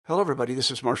Hello, everybody. This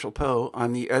is Marshall Poe.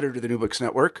 I'm the editor of the New Books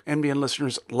Network. NBN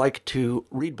listeners like to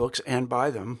read books and buy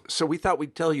them. So we thought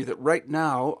we'd tell you that right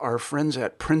now, our friends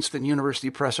at Princeton University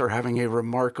Press are having a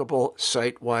remarkable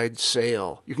site-wide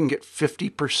sale. You can get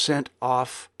 50%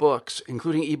 off books,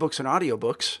 including ebooks and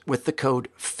audiobooks, with the code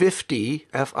 50,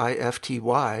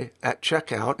 F-I-F-T-Y, at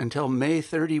checkout until May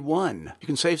 31. You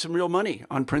can save some real money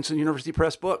on Princeton University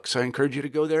Press books. I encourage you to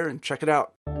go there and check it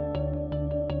out.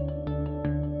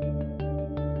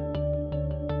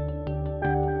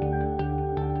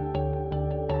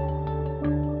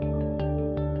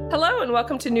 Hello and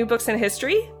welcome to New Books in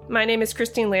History. My name is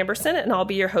Christine Lamberson and I'll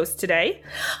be your host today.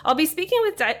 I'll be speaking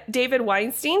with David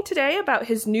Weinstein today about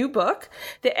his new book,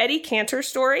 The Eddie Cantor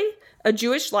Story, A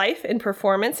Jewish Life in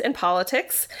Performance and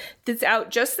Politics, that's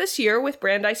out just this year with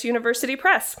Brandeis University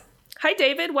Press. Hi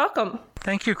David, welcome.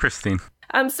 Thank you, Christine.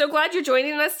 I'm so glad you're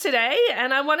joining us today,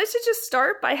 and I wanted to just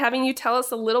start by having you tell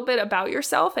us a little bit about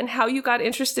yourself and how you got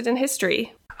interested in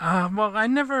history. Well, I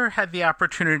never had the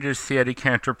opportunity to see Eddie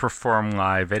Cantor perform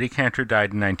live. Eddie Cantor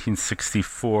died in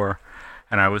 1964,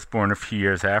 and I was born a few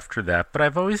years after that. But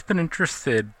I've always been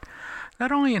interested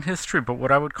not only in history, but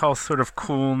what I would call sort of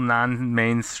cool,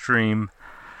 non-mainstream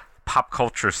pop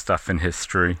culture stuff in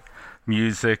history.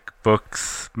 Music,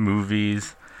 books,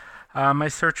 movies. My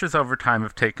searches over time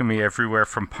have taken me everywhere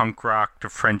from punk rock to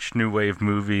French New Wave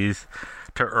movies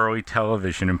to early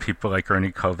television and people like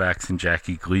Ernie Kovacs and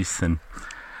Jackie Gleason.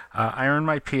 I earned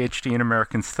my PhD in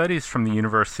American Studies from the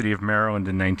University of Maryland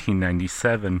in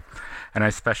 1997, and I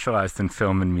specialized in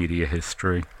film and media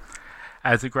history.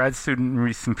 As a grad student and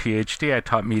recent PhD, I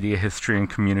taught media history and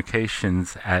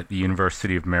communications at the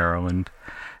University of Maryland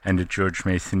and at George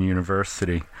Mason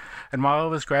University. And while I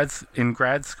was in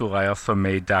grad school, I also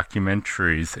made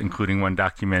documentaries, including one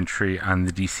documentary on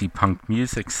the DC punk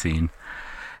music scene.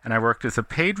 And I worked as a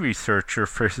paid researcher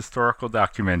for historical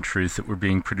documentaries that were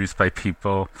being produced by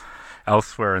people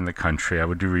elsewhere in the country. I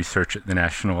would do research at the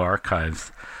National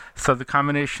Archives. So the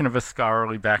combination of a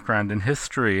scholarly background in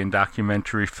history and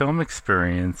documentary film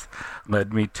experience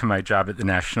led me to my job at the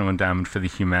National Endowment for the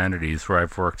Humanities, where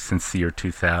I've worked since the year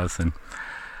 2000.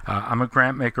 I'm a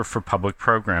grant maker for public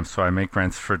programs, so I make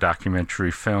grants for documentary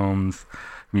films,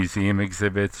 museum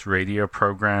exhibits, radio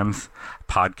programs,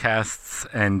 podcasts,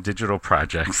 and digital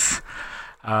projects.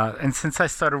 And since I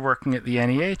started working at the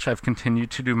NEH, I've continued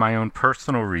to do my own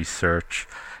personal research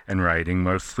and writing,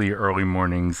 mostly early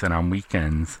mornings and on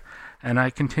weekends. And I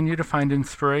continue to find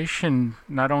inspiration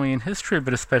not only in history,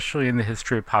 but especially in the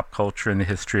history of pop culture and the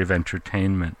history of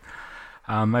entertainment.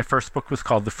 My first book was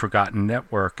called The Forgotten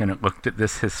Network, and it looked at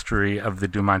this history of the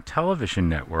Dumont Television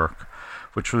Network,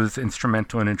 which was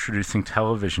instrumental in introducing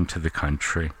television to the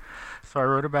country. So I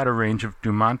wrote about a range of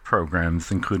Dumont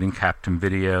programs, including Captain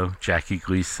Video, Jackie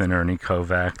Gleason, Ernie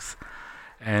Kovacs.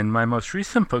 And my most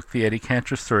recent book, The Eddie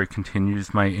Cantor Story,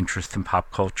 continues my interest in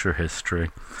pop culture history,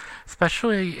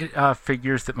 especially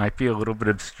figures that might be a little bit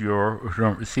obscure or who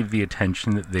don't receive the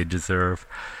attention that they deserve.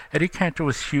 Eddie Cantor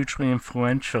was hugely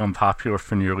influential and popular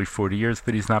for nearly 40 years,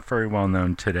 but he's not very well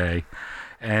known today.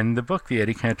 And the book, The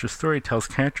Eddie Cantor Story, tells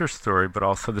Cantor's story, but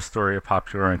also the story of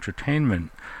popular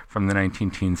entertainment from the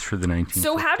 19-teens through the 1950s.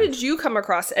 So how did you come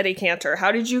across Eddie Cantor?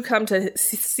 How did you come to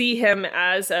see him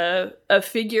as a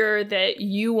figure that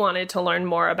you wanted to learn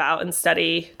more about and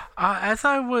study? As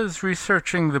I was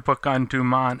researching the book on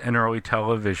Dumont and early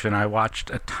television, I watched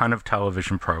a ton of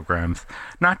television programs,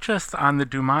 not just on the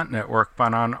Dumont network,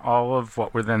 but on all of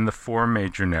what were then the four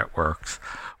major networks.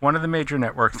 One of the major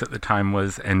networks at the time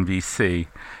was NBC,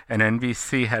 and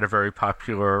NBC had a very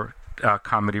popular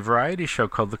comedy variety show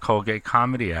called the Colgate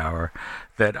Comedy Hour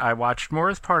that I watched more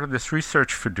as part of this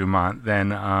research for Dumont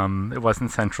than it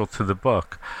wasn't central to the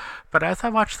book. But as I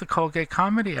watched the Colgate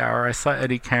Comedy Hour, I saw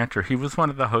Eddie Cantor. He was one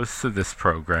of the hosts of this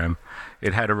program.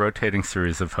 It had a rotating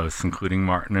series of hosts, including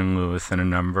Martin and Lewis and a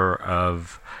number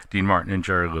of Dean Martin and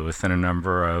Jerry Lewis and a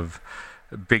number of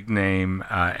big-name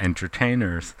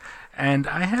entertainers. And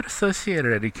I had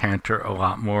associated Eddie Cantor a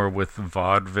lot more with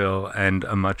vaudeville and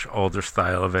a much older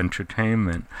style of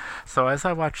entertainment. So as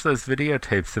I watched those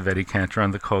videotapes of Eddie Cantor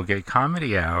on the Colgate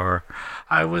Comedy Hour,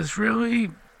 I was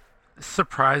really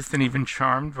surprised and even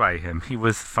charmed by him. He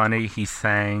was funny, he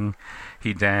sang,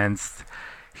 he danced,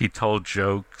 he told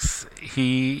jokes.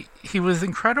 He was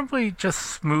incredibly just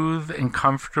smooth and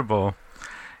comfortable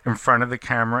in front of the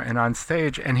camera and on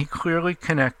stage, and he clearly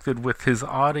connected with his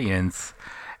audience.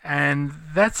 And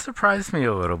that surprised me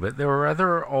a little bit. There were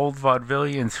other old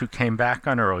vaudevillians who came back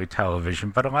on early television,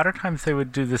 but a lot of times they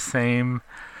would do the same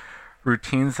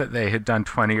routines that they had done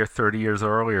 20 or 30 years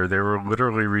earlier. They were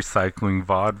literally recycling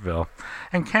vaudeville.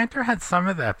 And Cantor had some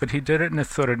of that, but he did it in a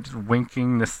sort of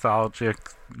winking, nostalgic,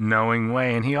 knowing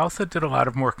way. And he also did a lot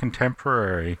of more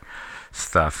contemporary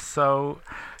stuff. So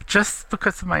just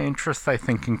because of my interest, I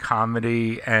think, in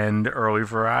comedy and early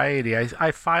variety,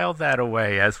 I filed that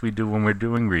away, as we do when we're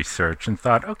doing research, and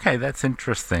thought, okay, that's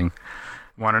interesting.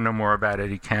 Want to know more about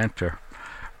Eddie Cantor.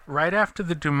 Right after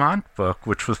the Dumont book,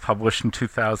 which was published in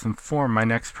 2004, my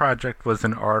next project was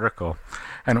an article.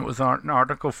 And it was an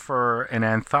article for an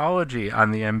anthology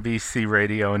on the NBC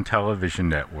radio and television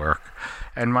network.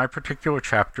 And my particular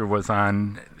chapter was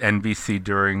on NBC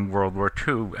during World War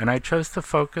II. And I chose to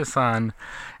focus on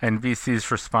NBC's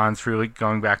response, really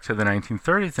going back to the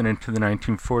 1930s and into the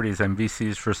 1940s,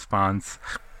 NBC's response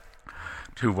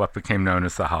to what became known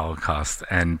as the Holocaust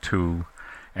and to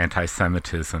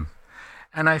anti-Semitism.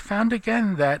 And I found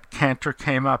again that Cantor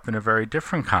came up in a very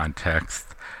different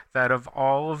context, that of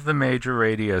all of the major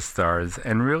radio stars,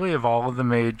 and really of all of the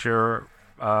major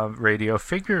radio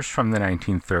figures from the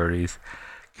 1930s,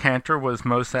 Cantor was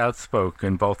most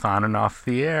outspoken, both on and off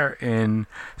the air, in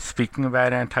speaking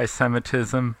about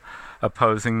anti-Semitism,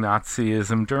 opposing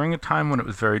Nazism, during a time when it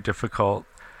was very difficult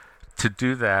to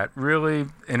do that, really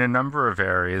in a number of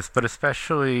areas, but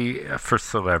especially for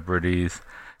celebrities,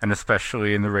 and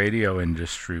especially in the radio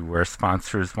industry, where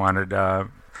sponsors wanted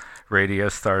radio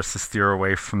stars to steer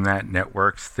away from that,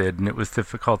 networks did, and it was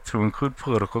difficult to include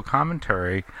political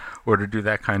commentary or to do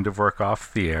that kind of work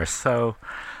off the air. So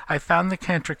I found that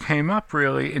Cantor came up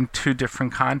really in two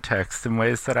different contexts, in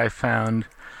ways that I found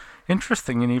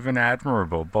interesting and even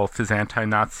admirable, both his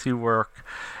anti-Nazi work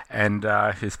and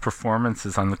his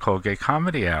performances on the Colgate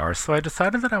Comedy Hour. So I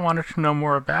decided that I wanted to know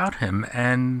more about him,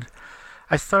 and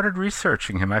I started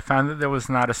researching him. I found that there was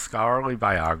not a scholarly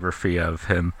biography of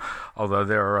him, although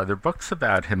there are other books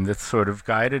about him that sort of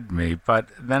guided me. But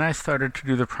then I started to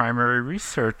do the primary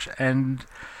research, and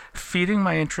feeding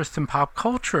my interest in pop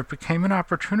culture, it became an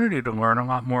opportunity to learn a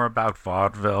lot more about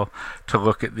vaudeville, to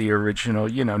look at the original,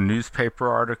 newspaper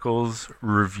articles,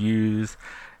 reviews,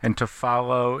 and to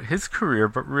follow his career,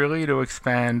 but really to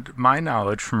expand my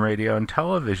knowledge from radio and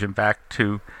television back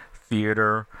to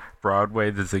theater, Broadway,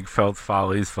 the Ziegfeld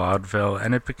Follies, vaudeville,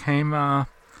 and it became, I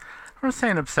don't say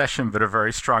an obsession, but a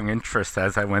very strong interest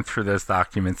as I went through those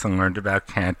documents and learned about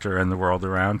Cantor and the world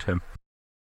around him.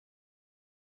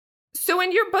 So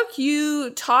in your book,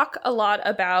 you talk a lot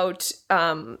about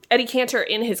Eddie Cantor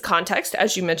in his context,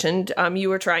 as you mentioned you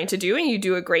were trying to do, and you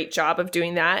do a great job of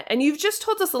doing that. And you've just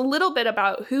told us a little bit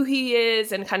about who he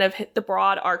is and kind of the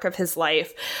broad arc of his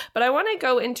life. But I want to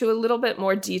go into a little bit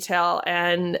more detail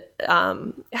and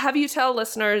have you tell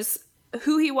listeners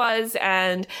who he was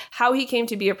and how he came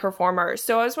to be a performer.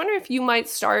 So I was wondering if you might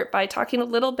start by talking a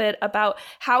little bit about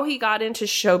how he got into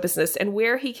show business and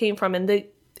where he came from and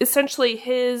essentially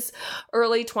his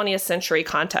early 20th century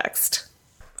context.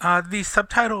 The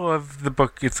subtitle of the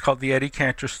book, it's called The Eddie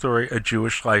Cantor Story, A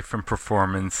Jewish Life in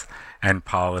Performance and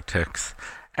Politics.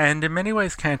 And in many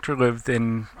ways, Cantor lived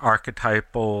in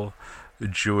archetypal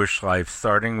Jewish life,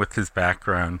 starting with his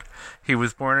background. He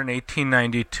was born in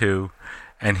 1892,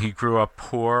 and he grew up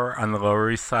poor on the Lower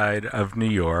East Side of New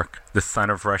York, the son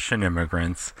of Russian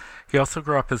immigrants. He also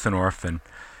grew up as an orphan.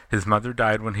 His mother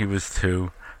died when he was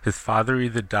 2. His father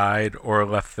either died or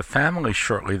left the family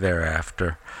shortly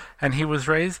thereafter, and he was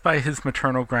raised by his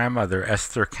maternal grandmother,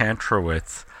 Esther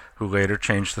Kantrowitz, who later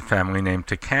changed the family name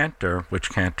to Cantor,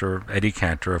 which Eddie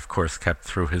Cantor, of course, kept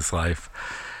through his life.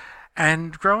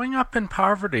 And growing up in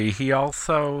poverty, he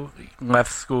also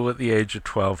left school at the age of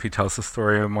 12. He tells the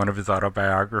story in one of his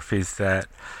autobiographies that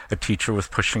a teacher was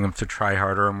pushing him to try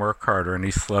harder and work harder, and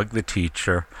he slugged the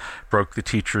teacher, broke the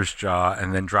teacher's jaw,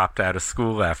 and then dropped out of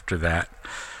school after that.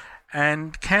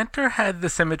 And Cantor had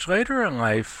this image later in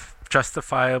life,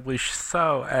 justifiably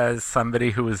so, as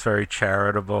somebody who was very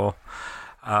charitable,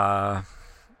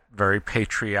 very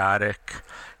patriotic.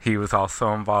 He was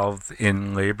also involved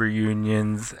in labor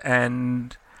unions,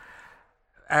 and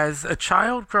as a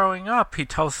child growing up, he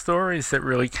tells stories that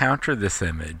really counter this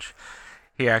image.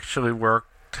 He actually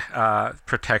worked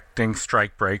protecting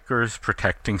strike breakers,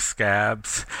 protecting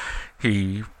scabs.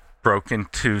 He broke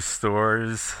into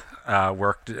stores,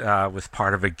 was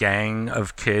part of a gang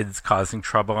of kids causing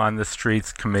trouble on the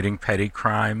streets, committing petty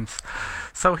crimes.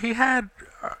 So he had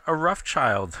a rough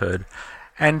childhood,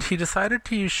 and he decided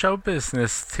to use show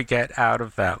business to get out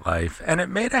of that life. And it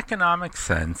made economic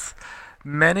sense.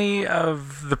 Many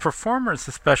of the performers,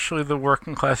 especially the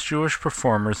working class Jewish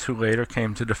performers who later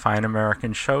came to define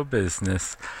American show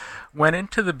business, went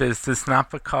into the business not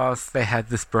because they had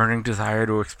this burning desire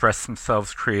to express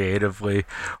themselves creatively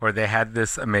or they had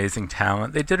this amazing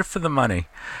talent. They did it for the money,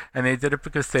 and they did it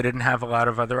because they didn't have a lot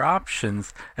of other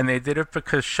options, and they did it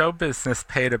because show business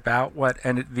paid about what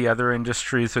the other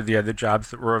industries or the other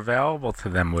jobs that were available to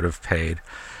them would have paid.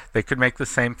 They could make the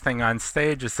same thing on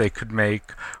stage as they could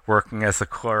make working as a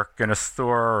clerk in a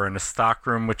store or in a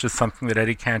stockroom, which is something that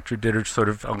Eddie Cantor did, or sort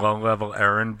of a low-level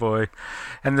errand boy.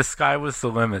 And the sky was the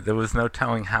limit. There was no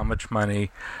telling how much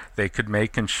money they could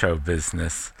make in show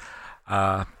business.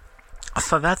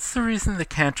 So that's the reason that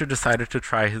Cantor decided to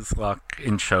try his luck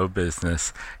in show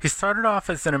business. He started off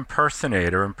as an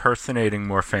impersonator, impersonating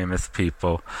more famous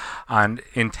people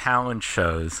in talent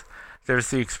shows.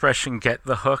 There's the expression "get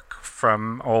the hook"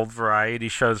 from old variety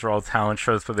shows or old talent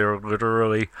shows, where they would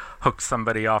literally hook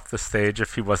somebody off the stage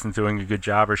if he wasn't doing a good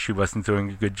job or she wasn't doing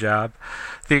a good job.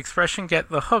 The expression "get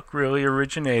the hook" really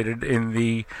originated in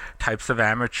the types of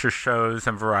amateur shows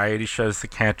and variety shows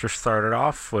that Cantor started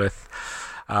off with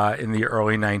in the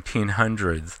early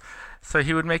 1900s. So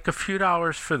he would make a few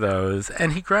dollars for those,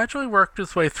 and he gradually worked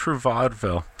his way through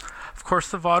vaudeville. Of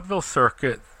course, the vaudeville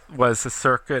circuit was a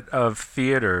circuit of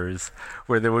theaters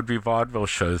where there would be vaudeville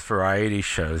shows, variety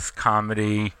shows,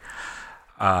 comedy,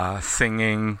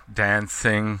 singing,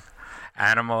 dancing,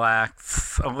 animal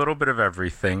acts, a little bit of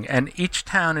everything. And each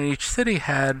town and each city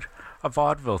had a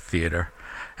vaudeville theater.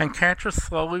 And Cantor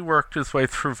slowly worked his way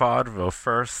through vaudeville,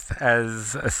 first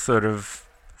as a sort of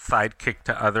sidekick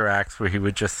to other acts where he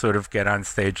would just sort of get on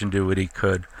stage and do what he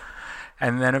could.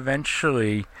 And then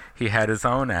eventually he had his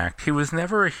own act. He was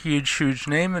never a huge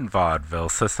name in vaudeville,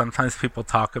 so sometimes people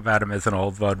talk about him as an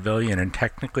old vaudevillian, and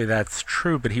technically that's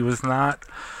true, but he was not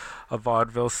a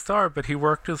vaudeville star. But he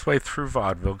worked his way through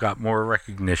vaudeville, got more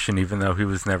recognition, even though he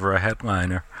was never a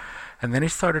headliner. And then he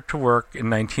started to work in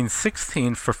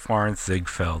 1916 for Florence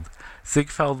Ziegfeld.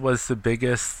 Ziegfeld was the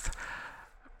biggest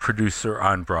producer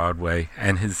on Broadway,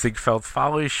 and his Ziegfeld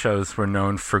Follies shows were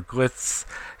known for glitz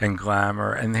and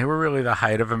glamour, and they were really the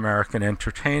height of American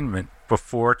entertainment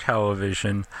before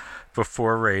television,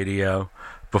 before radio,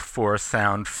 before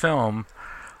sound film.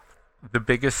 The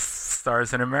biggest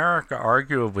stars in America,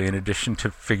 arguably, in addition to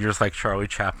figures like Charlie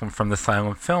Chaplin from the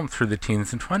silent film through the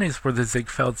teens and 20s, were the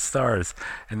Ziegfeld stars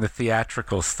and the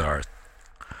theatrical stars.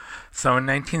 So in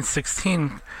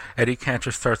 1916, Eddie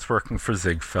Cantor starts working for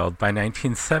Ziegfeld. By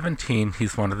 1917,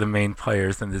 he's one of the main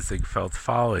players in the Ziegfeld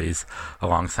Follies,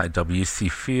 alongside W.C.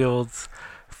 Fields,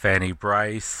 Fanny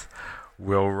Brice,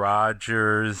 Will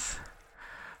Rogers,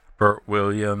 Burt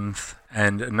Williams,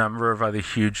 and a number of other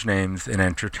huge names in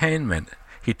entertainment.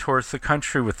 He tours the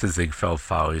country with the Ziegfeld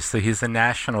Follies, so he's a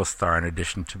national star in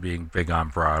addition to being big on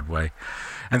Broadway.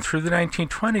 And through the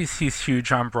 1920s, he's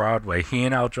huge on Broadway. He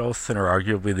and Al Jolson are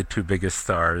arguably the two biggest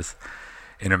stars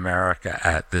in America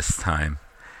at this time.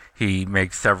 He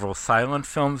makes several silent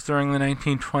films during the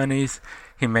 1920s.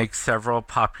 He makes several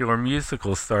popular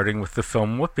musicals, starting with the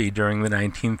film Whoopee during the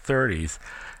 1930s.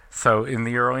 So in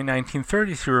the early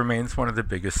 1930s, he remains one of the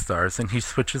biggest stars, and he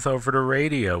switches over to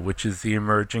radio, which is the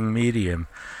emerging medium.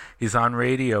 He's on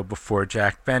radio before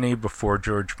Jack Benny, before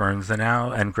George Burns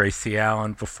and Gracie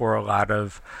Allen, before a lot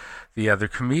of the other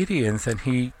comedians, and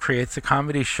he creates a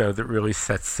comedy show that really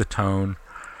sets the tone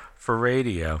for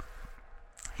radio.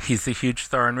 He's a huge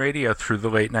star on radio through the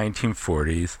late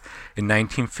 1940s. In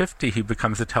 1950, he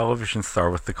becomes a television star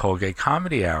with the Colgate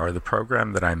Comedy Hour, the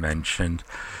program that I mentioned.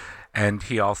 And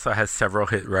he also has several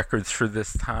hit records for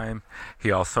this time. He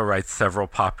also writes several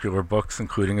popular books,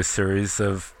 including a series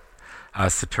of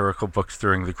satirical books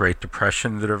during the Great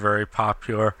Depression that are very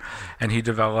popular. And he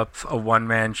develops a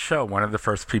one-man show, one of the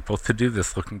first people to do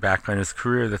this, looking back on his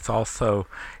career, that's also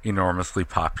enormously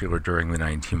popular during the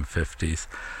 1950s.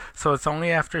 So it's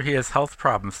only after he has health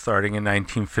problems starting in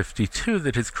 1952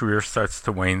 that his career starts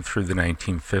to wane through the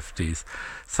 1950s.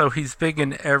 So he's big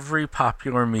in every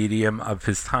popular medium of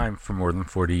his time for more than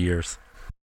 40 years.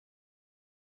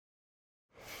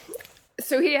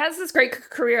 So he has this great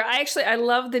career. I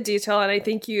love the detail, and I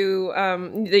think you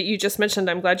that you just mentioned.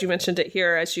 I'm glad you mentioned it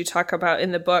here as you talk about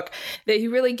in the book, that he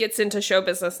really gets into show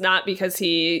business not because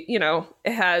he,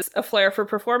 has a flair for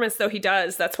performance, though he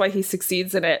does. That's why he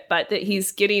succeeds in it. But that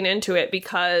he's getting into it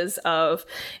because of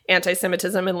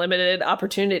anti-Semitism and limited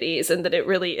opportunities, and that it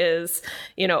really is,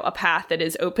 a path that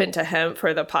is open to him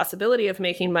for the possibility of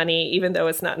making money, even though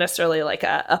it's not necessarily like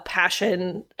a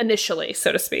passion initially,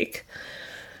 so to speak.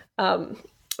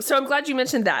 So I'm glad you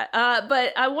mentioned that.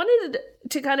 But I wanted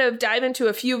to kind of dive into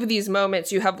a few of these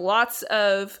moments. You have lots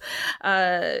of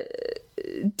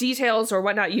details or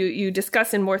whatnot. You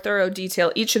discuss in more thorough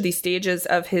detail each of these stages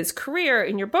of his career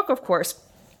in your book, of course.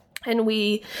 And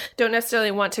we don't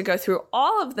necessarily want to go through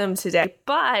all of them today,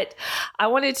 but I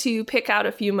wanted to pick out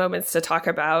a few moments to talk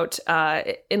about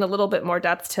in a little bit more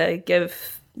depth to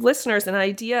give listeners an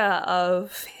idea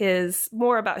of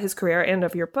more about his career and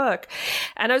of your book.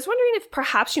 And I was wondering if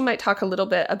perhaps you might talk a little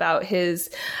bit about his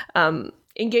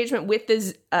engagement with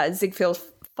the Ziegfeld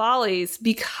Follies,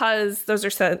 because those are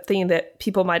something that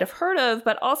people might have heard of,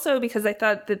 but also because I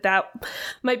thought that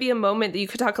might be a moment that you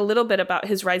could talk a little bit about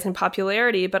his rise in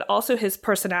popularity, but also his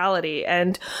personality.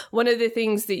 And one of the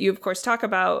things that you, of course, talk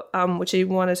about, which you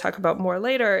want to talk about more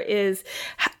later, is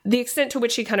the extent to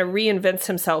which he kind of reinvents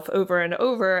himself over and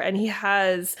over. And he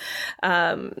has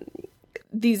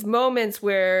these moments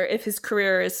where, if his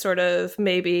career is sort of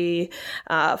maybe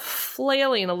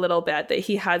flailing a little bit, that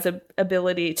he has an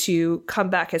ability to come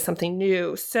back as something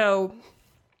new. So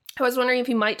I was wondering if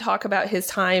you might talk about his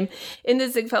time in the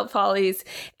Ziegfeld Follies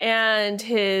and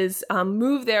his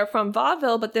move there from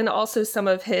vaudeville, but then also some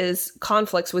of his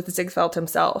conflicts with Ziegfeld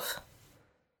himself.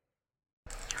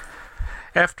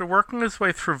 After working his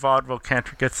way through vaudeville,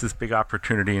 Cantor gets his big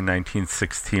opportunity in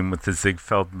 1916 with the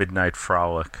Ziegfeld Midnight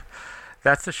Frolic.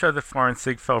 That's a show that Florence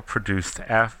Ziegfeld produced.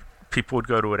 People would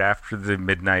go to it after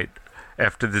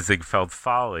the Ziegfeld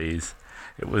Follies.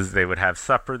 They would have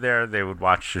supper there, they would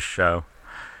watch the show.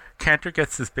 Cantor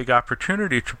gets this big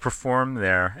opportunity to perform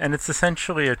there, and it's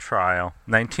essentially a trial,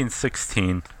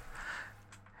 1916.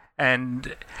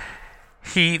 And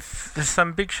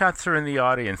some big shots are in the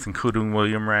audience, including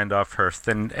William Randolph Hearst,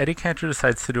 and Eddie Cantor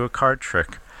decides to do a card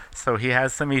trick. So he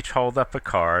has them each hold up a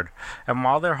card, and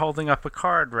while they're holding up a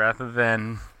card, rather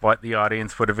than what the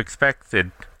audience would have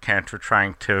expected, Cantor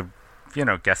trying to,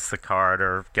 guess the card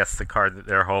or guess the card that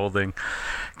they're holding,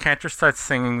 Cantor starts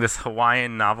singing this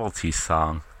Hawaiian novelty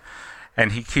song.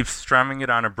 And he keeps strumming it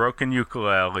on a broken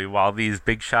ukulele while these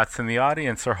big shots in the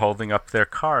audience are holding up their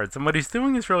cards. And what he's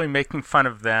doing is really making fun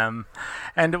of them.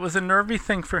 And it was a nervy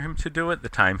thing for him to do at the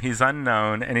time. He's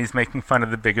unknown, and he's making fun of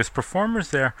the biggest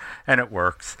performers there, and it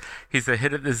works. He's a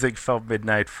hit at the Ziegfeld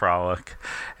Midnight Frolic.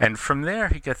 And from there,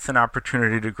 he gets an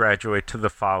opportunity to graduate to the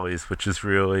Follies, which is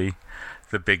really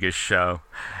the biggest show.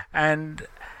 And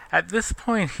at this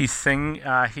point, he sings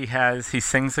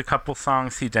a couple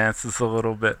songs, he dances a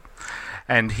little bit,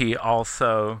 and he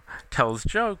also tells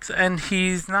jokes. And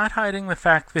he's not hiding the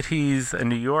fact that he's a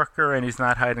New Yorker, and he's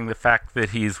not hiding the fact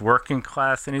that he's working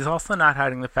class, and he's also not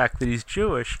hiding the fact that he's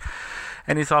Jewish,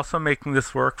 and he's also making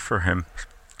this work for him.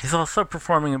 He's also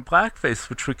performing in blackface,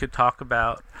 which we could talk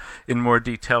about in more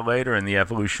detail later in the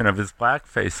evolution of his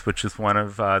blackface, which is one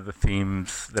of the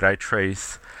themes that I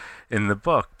trace in the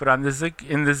book. But in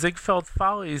the Ziegfeld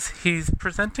Follies, he's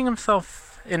presenting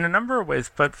himself in a number of ways,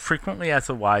 but frequently as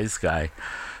a wise guy.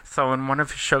 So in one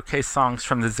of his showcase songs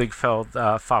from the Ziegfeld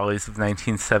Follies of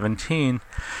 1917,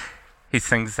 he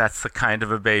sings "That's the Kind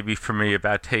of a Baby for Me,"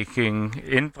 about taking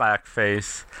in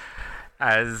blackface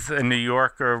as a New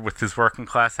Yorker with his working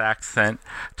class accent,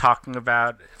 talking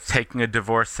about taking a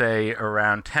divorcee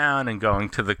around town and going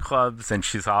to the clubs, and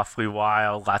she's awfully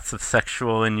wild, lots of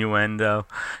sexual innuendo.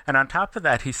 And on top of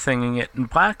that, he's singing it in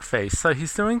blackface. So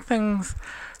he's doing things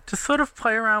to sort of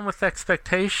play around with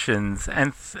expectations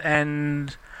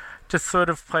and to sort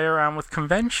of play around with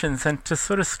conventions and to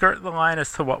sort of skirt the line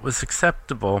as to what was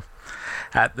acceptable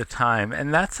at the time.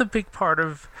 And that's a big part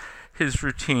of his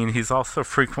routine. He's also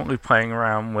frequently playing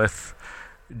around with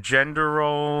gender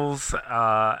roles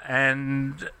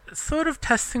and sort of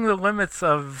testing the limits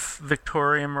of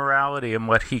Victorian morality and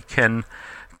what he can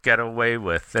get away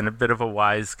with, and a bit of a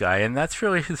wise guy. And that's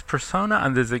really his persona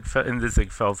in the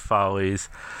Ziegfeld Follies.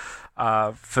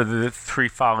 For the three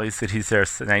Follies that he's there,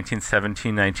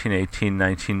 1917, 1918,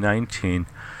 1919.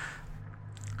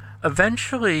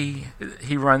 Eventually,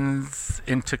 he runs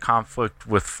into conflict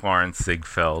with Florence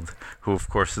Ziegfeld, who, of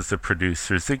course, is the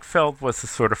producer. Ziegfeld was a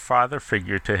sort of father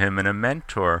figure to him and a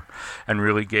mentor, and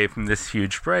really gave him this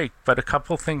huge break. But a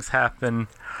couple things happened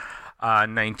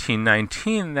in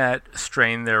 1919 that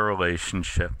strained their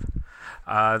relationship.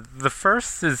 The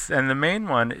first is, and the main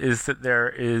one, is that there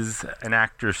is an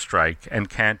actors' strike, and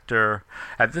Cantor,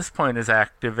 at this point, is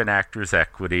active in Actors'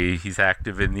 Equity. He's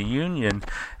active in the union,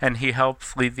 and he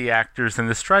helps lead the actors in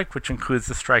the strike, which includes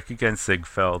the strike against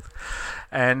Ziegfeld.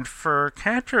 And for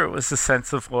Cantor, it was a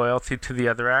sense of loyalty to the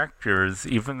other actors,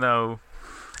 even though,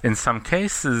 in some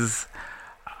cases,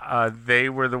 they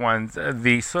were the ones,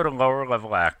 the sort of lower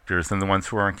level actors and the ones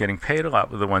who weren't getting paid a lot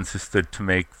were the ones who stood to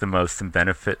make the most and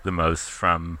benefit the most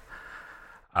from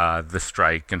the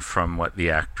strike and from what the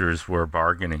actors were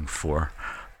bargaining for.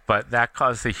 But that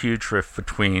caused a huge rift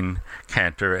between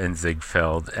Cantor and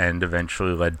Ziegfeld and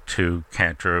eventually led to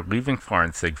Cantor leaving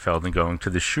Florence Ziegfeld and going to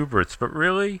the Schuberts. But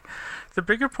really, the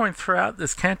bigger point throughout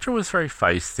this, Cantor was very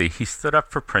feisty. He stood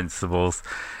up for principles,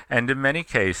 and in many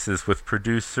cases, with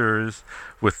producers,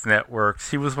 with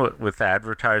networks, he was with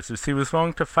advertisers, he was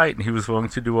willing to fight, and he was willing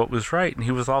to do what was right, and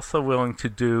he was also willing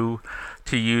to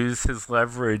use his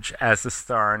leverage as a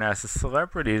star and as a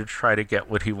celebrity to try to get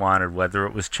what he wanted, whether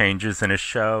it was changes in a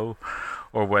show,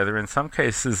 or whether in some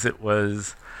cases it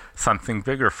was something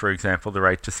bigger. For example, the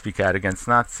right to speak out against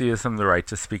Nazism, the right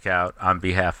to speak out on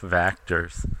behalf of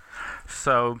actors.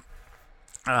 So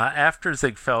after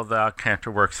Ziegfeld,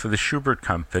 Cantor works for the Schubert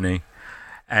Company,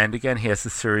 and again he has a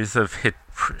series of hit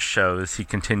shows. He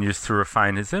continues to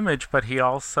refine his image, but he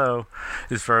also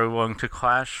is very willing to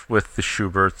clash with the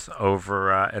Schuberts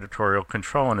over editorial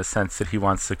control, in a sense that he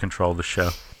wants to control the show.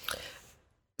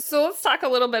 So let's talk a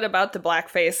little bit about the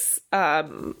blackface.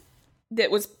 That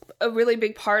was a really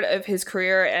big part of his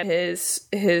career and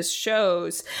his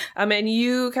shows. And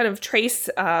you kind of trace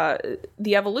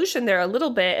the evolution there a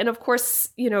little bit. And of course,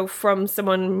 from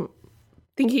someone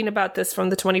thinking about this from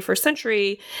the 21st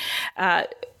century,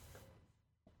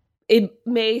 it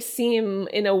may seem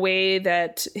in a way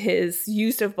that his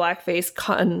use of blackface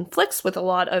conflicts with a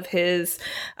lot of his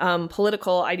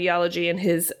political ideology and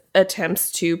his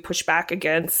attempts to push back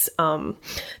against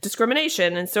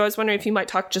discrimination. And so I was wondering if you might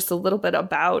talk just a little bit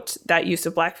about that use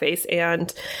of blackface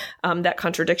and that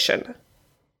contradiction.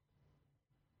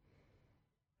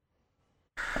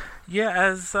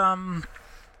 Yeah,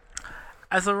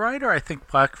 as a writer, I think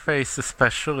blackface,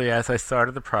 especially as I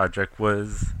started the project,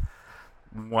 was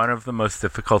one of the most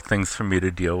difficult things for me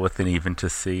to deal with and even to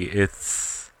see.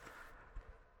 It's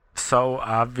so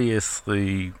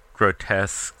obviously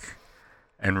grotesque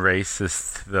and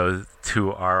racist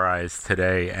to our eyes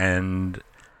today,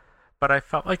 but I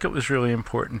felt like it was really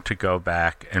important to go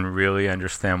back and really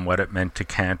understand what it meant to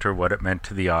Cantor, what it meant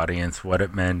to the audience, what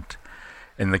it meant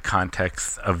in the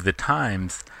context of the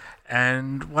times.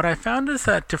 And what I found is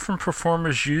that different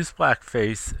performers use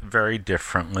blackface very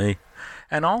differently.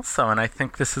 And also, and I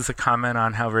think this is a comment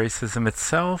on how racism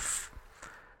itself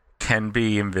can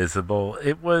be invisible,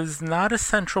 it was not a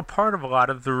central part of a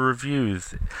lot of the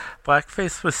reviews.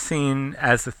 Blackface was seen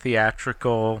as a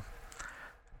theatrical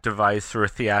device or a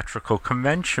theatrical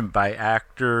convention by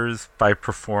actors, by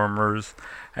performers,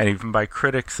 and even by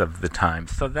critics of the time.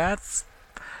 So that's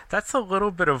a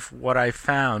little bit of what I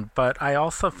found, but I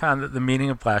also found that the meaning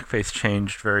of blackface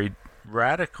changed very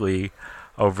radically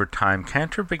over time.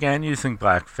 Cantor began using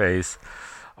blackface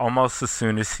almost as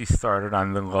soon as he started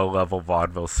on the low-level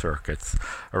vaudeville circuits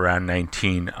around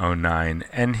 1909,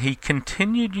 and he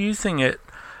continued using it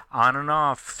on and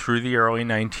off through the early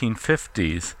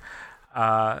 1950s.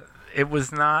 It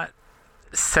was not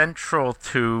central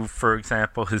to, for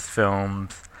example, his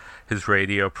films, his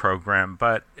radio program,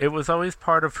 but it was always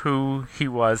part of who he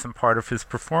was and part of his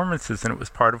performances, and it was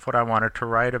part of what I wanted to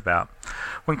write about.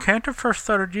 When Cantor first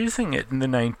started using it in the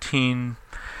 19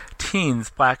 teens,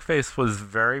 blackface was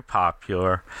very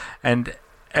popular, and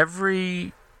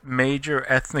every major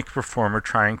ethnic performer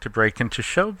trying to break into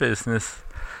show business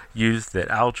used it.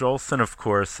 Al Jolson, of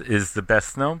course, is the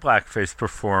best-known blackface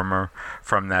performer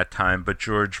from that time, but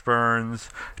George Burns,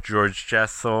 George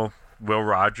Jessel, Will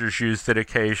Rogers used it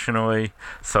occasionally.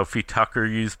 Sophie Tucker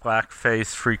used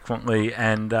blackface frequently,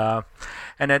 and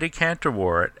Eddie Cantor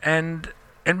wore it. And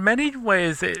in many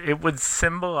ways, it would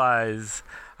symbolize,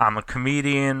 I'm a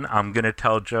comedian, I'm going to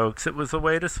tell jokes. It was a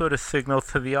way to sort of signal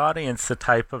to the audience the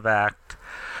type of act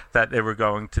that they were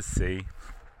going to see.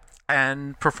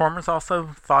 And performers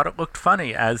also thought it looked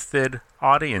funny, as did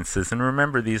audiences. And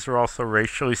remember, these are also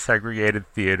racially segregated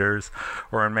theaters,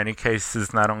 or in many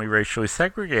cases not only racially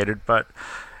segregated, but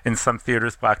in some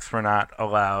theaters blacks were not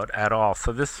allowed at all.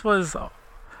 So this was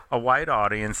a white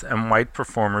audience and white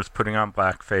performers putting on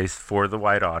blackface for the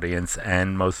white audience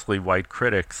and mostly white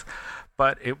critics.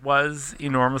 But it was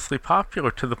enormously popular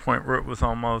to the point where it was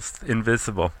almost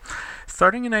invisible.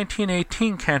 Starting in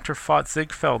 1918, Cantor fought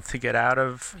Ziegfeld to get out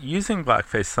of using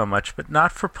blackface so much, but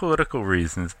not for political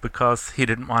reasons, because he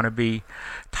didn't want to be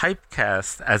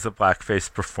typecast as a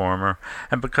blackface performer,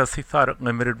 and because he thought it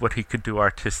limited what he could do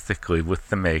artistically with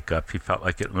the makeup. He felt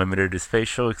like it limited his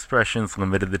facial expressions,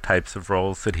 limited the types of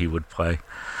roles that he would play.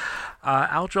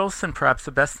 Al Jolson, perhaps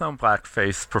the best-known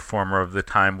blackface performer of the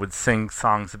time, would sing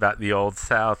songs about the Old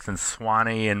South and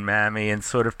Swanee and Mammy and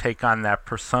sort of take on that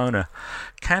persona.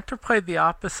 Cantor played the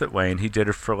opposite way, and he did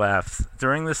it for laughs.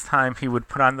 During this time, he would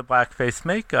put on the blackface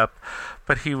makeup,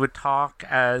 but he would talk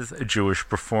as a Jewish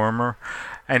performer,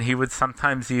 and he would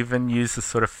sometimes even use a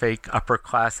sort of fake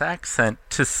upper-class accent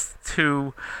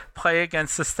to play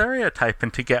against the stereotype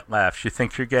and to get laughs. You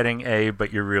think you're getting A,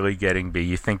 but you're really getting B.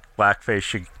 You think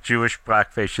Jewish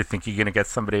blackface, you think you're going to get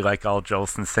somebody like Al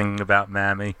Jolson singing about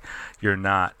Mammy. You're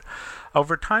not.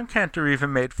 Over time, Cantor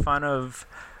even made fun of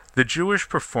the Jewish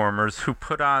performers who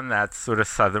put on that sort of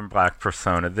Southern black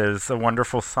persona. There's a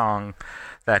wonderful song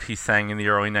that he sang in the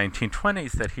early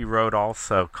 1920s that he wrote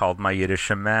also called My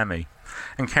Yiddish Mammy.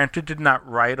 And Cantor did not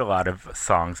write a lot of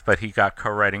songs, but he got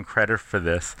co-writing credit for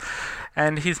this.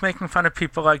 And he's making fun of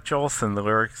people like Jolson. The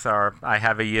lyrics are, I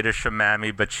have a Yiddish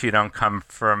mammy, but she don't come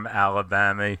from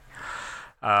Alabama.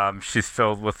 She's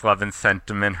filled with love and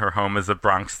sentiment. Her home is a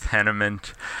Bronx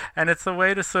tenement. And it's a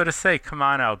way to sort of say, come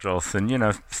on, Al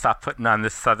Jolson, stop putting on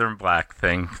this Southern black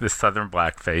thing, this Southern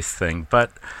blackface thing.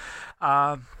 But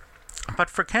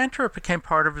for Cantor, it became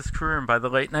part of his career, and by the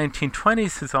late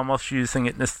 1920s, he's almost using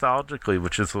it nostalgically,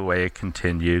 which is the way it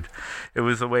continued. It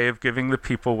was a way of giving the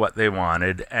people what they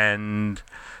wanted and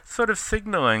sort of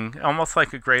signaling, almost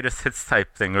like a greatest hits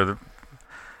type thing.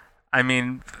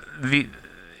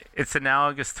 It's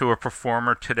analogous to a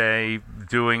performer today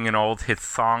doing an old hit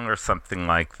song or something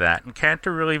like that, and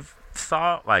Cantor really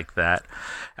saw it like that,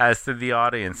 as did the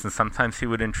audience, and sometimes he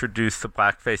would introduce the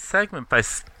blackface segment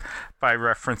by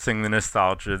referencing the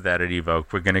nostalgia that it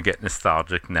evoked. We're going to get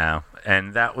nostalgic now,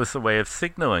 and that was a way of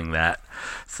signaling that.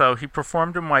 So he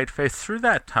performed in whiteface through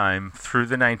that time, through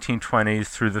the 1920s,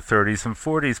 through the 30s and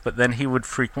 40s, but then he would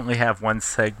frequently have one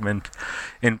segment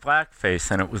in blackface,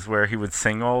 and it was where he would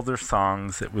sing older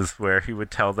songs, it was where he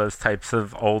would tell those types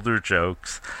of older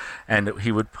jokes, and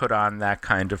he would put on that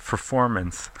kind of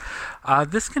performance.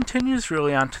 This continues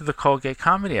really onto the Colgate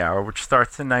Comedy Hour, which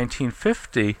starts in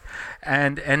 1950,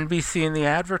 and NBC and the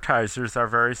advertisers are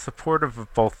very supportive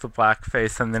of both the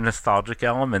blackface and the nostalgic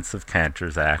elements of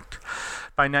Cantor's act.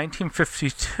 By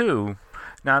 1952,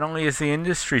 not only has the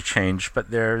industry changed,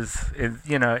 but there's,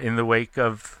 in the wake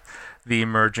of the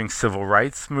emerging civil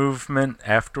rights movement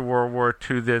after World War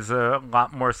II, there's a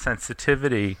lot more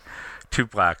sensitivity to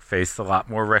blackface, a lot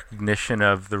more recognition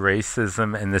of the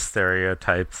racism and the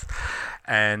stereotypes.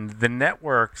 And the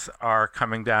networks are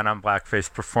coming down on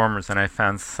blackface performers, and I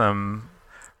found some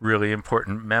really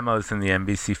important memos in the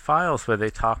NBC files where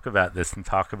they talk about this and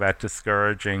talk about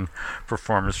discouraging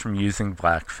performers from using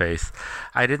blackface.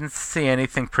 I didn't see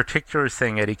anything particular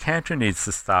saying Eddie Cantor needs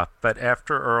to stop, but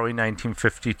after early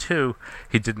 1952,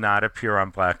 he did not appear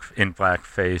in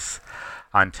blackface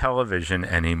on television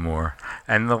anymore.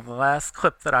 And the last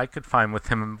clip that I could find with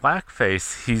him in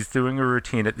blackface, he's doing a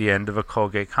routine at the end of a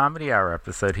Colgate Comedy Hour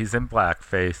episode. He's in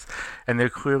blackface, and they're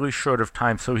clearly short of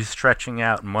time, so he's stretching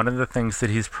out. And one of the things that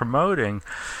he's promoting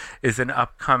is an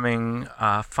upcoming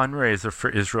fundraiser for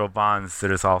Israel Bonds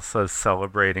that is also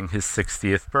celebrating his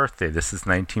 60th birthday. This is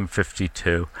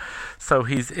 1952. So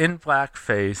he's in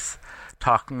blackface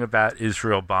talking about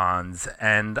Israel Bonds,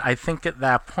 and I think at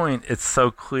that point it's so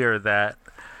clear that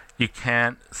you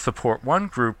can't support one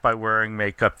group by wearing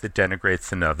makeup that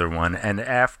denigrates another one, and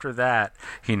after that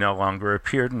he no longer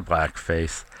appeared in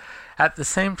blackface. At the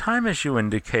same time, as you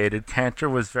indicated, Cantor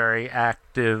was very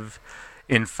active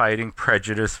in fighting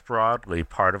prejudice broadly,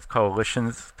 parts of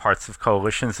coalitions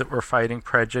that were fighting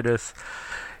prejudice.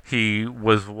 He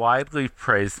was widely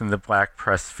praised in the black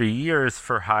press for years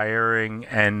for hiring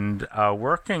and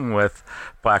working with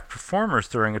black performers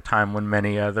during a time when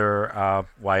many other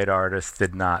white artists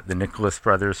did not. The Nicholas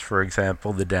Brothers, for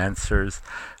example, the dancers,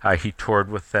 he toured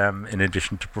with them in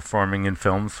addition to performing in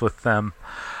films with them.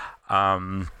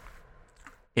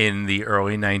 In the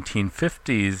early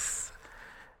 1950s,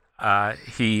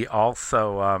 he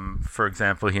also, for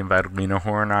example, he invited Lena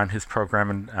Horne on his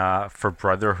program for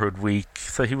Brotherhood Week.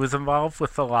 So he was involved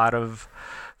with a lot of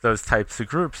those types of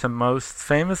groups. And most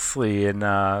famously in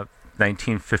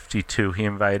 1952, he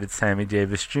invited Sammy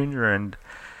Davis Jr. and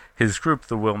his group,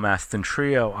 the Will Maston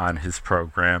Trio, on his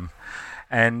program.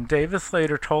 And Davis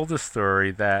later told the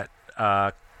story that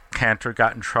Cantor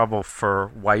got in trouble for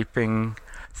wiping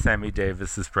Sammy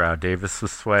Davis's brow. Davis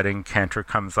was sweating. Cantor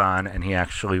comes on, and he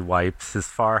actually wipes his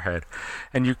forehead.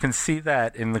 And you can see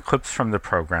that in the clips from the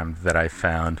program that I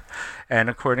found. And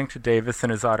according to Davis in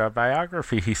his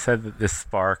autobiography, he said that this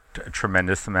sparked a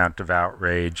tremendous amount of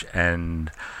outrage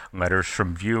and letters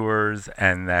from viewers,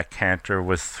 and that Cantor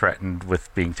was threatened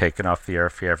with being taken off the air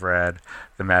if he ever had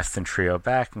the Maston Trio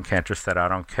back. And Cantor said, "I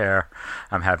don't care.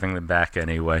 I'm having them back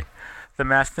anyway." The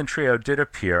Maston Trio did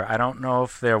appear. I don't know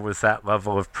if there was that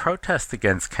level of protest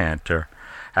against Cantor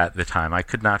at the time. I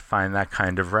could not find that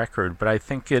kind of record, but I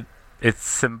think it's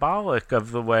symbolic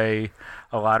of the way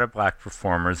a lot of black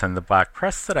performers and the black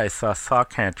press that I saw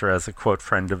Cantor as a, quote,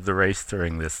 friend of the race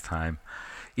during this time,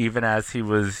 even as he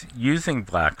was using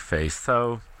blackface.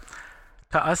 So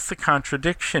to us, the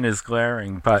contradiction is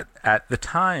glaring, but at the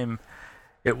time,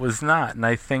 it was not. And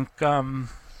I think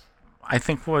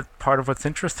what part of what's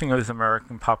interesting is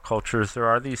American pop culture is there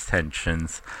are these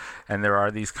tensions and there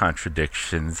are these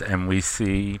contradictions, and we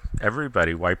see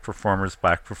everybody, white performers,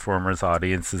 black performers,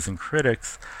 audiences, and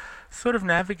critics, sort of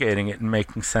navigating it and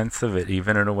making sense of it,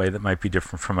 even in a way that might be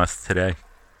different from us today.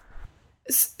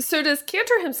 So does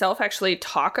Cantor himself actually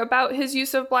talk about his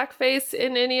use of blackface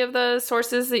in any of the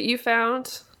sources that you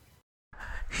found?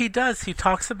 He does. He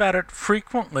talks about it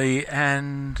frequently,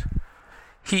 and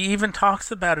he even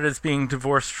talks about it as being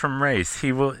divorced from race.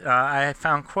 I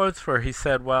found quotes where he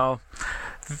said, well,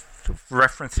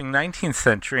 referencing 19th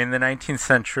century, in the 19th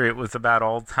century it was about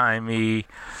old-timey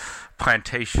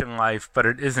plantation life, but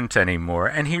it isn't anymore.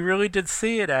 And he really did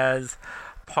see it as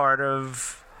part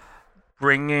of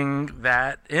bringing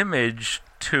that image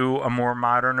to a more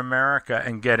modern America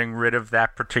and getting rid of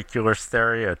that particular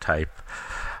stereotype.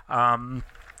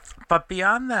 But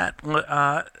beyond that,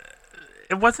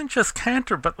 it wasn't just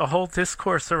Cantor, but the whole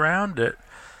discourse around it,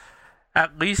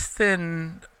 at least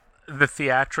in the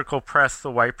theatrical press, the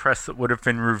white press that would have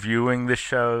been reviewing the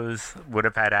shows, would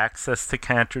have had access to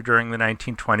Cantor during the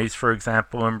 1920s, for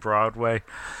example, in Broadway,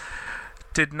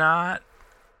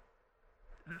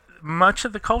 much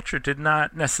of the culture did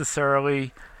not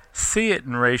necessarily see it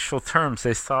in racial terms.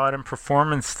 They saw it in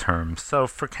performance terms. So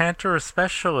for Cantor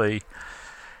especially,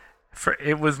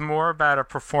 it was more about a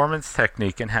performance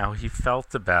technique and how he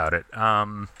felt about it.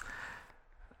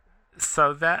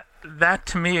 So that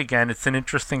to me, again, it's an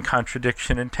interesting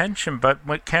contradiction and tension, but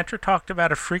what Cantor talked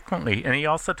about it frequently, and he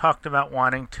also talked about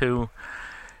wanting to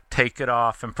take it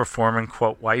off and perform in,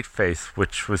 quote, whiteface,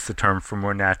 which was the term for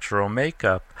more natural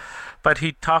makeup. But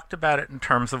he talked about it in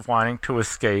terms of wanting to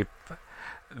escape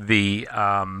the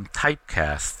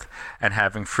typecast and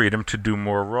having freedom to do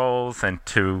more roles and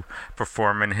to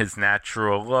perform in his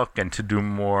natural look and to do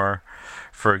more,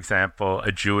 for example,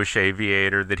 a Jewish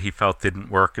aviator that he felt didn't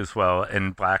work as well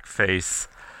in blackface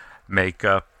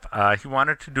makeup. He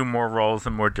wanted to do more roles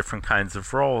and more different kinds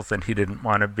of roles, and he didn't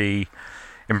want to be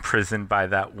imprisoned by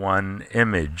that one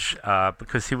image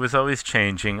because he was always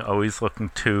changing, always looking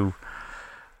to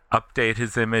update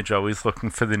his image, always looking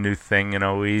for the new thing, and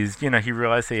always, he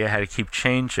realized that he had to keep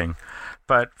changing.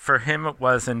 But for him, it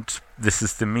wasn't, this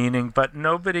is demeaning, but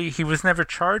he was never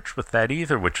charged with that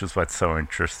either, which is what's so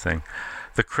interesting.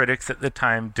 The critics at the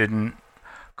time didn't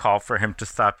call for him to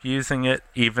stop using it.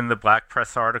 Even the black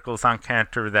press articles on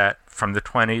Cantor that from the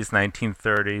 20s,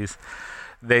 1930s,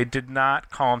 they did not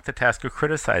call him to task or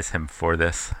criticize him for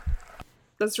this.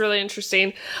 That's really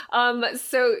interesting.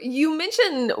 So you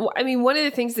mentioned, one of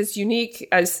the things that's unique,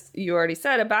 as you already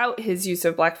said, about his use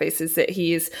of blackface is that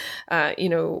he's,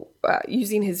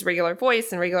 using his regular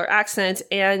voice and regular accent.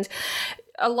 And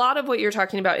a lot of what you're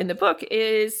talking about in the book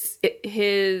is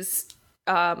his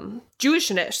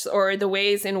Jewishness, or the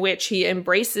ways in which he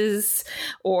embraces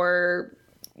or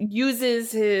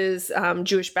uses his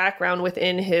Jewish background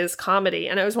within his comedy.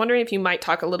 And I was wondering if you might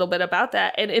talk a little bit about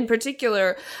that, and in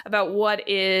particular about what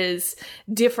is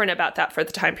different about that for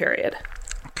the time period.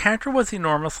 Cantor was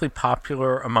enormously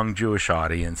popular among Jewish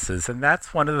audiences, and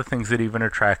that's one of the things that even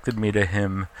attracted me to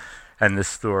him and the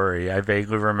story. I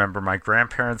vaguely remember my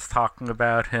grandparents talking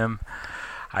about him.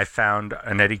 I found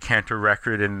an Eddie Cantor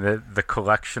record in the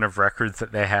collection of records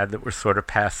that they had that were sort of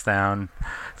passed down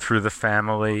through the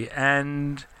family.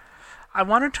 And I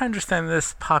wanted to understand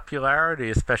this popularity,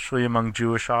 especially among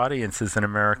Jewish audiences and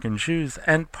American Jews.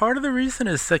 And part of the reason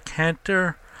is that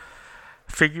Cantor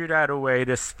figured out a way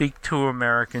to speak to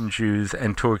American Jews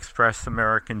and to express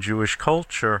American Jewish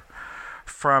culture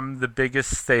from the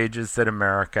biggest stages that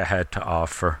America had to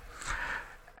offer.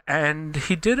 And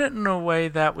he did it in a way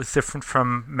that was different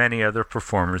from many other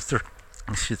performers. During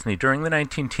the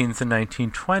 19-teens and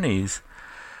 1920s,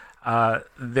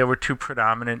 there were two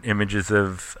predominant images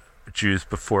of Jews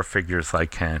before figures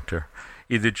like Cantor.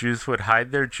 Either Jews would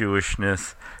hide their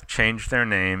Jewishness, change their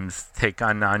names, take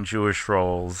on non-Jewish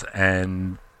roles,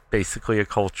 and basically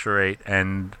acculturate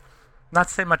and not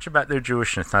say much about their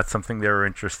Jewishness, not something they were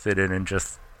interested in, and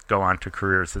just go on to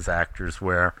careers as actors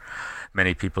where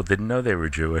many people didn't know they were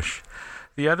Jewish.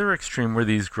 The other extreme were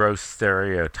these gross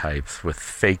stereotypes with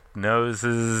fake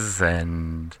noses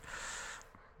and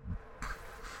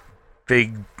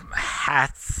big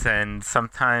hats, and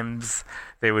sometimes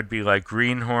they would be like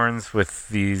greenhorns with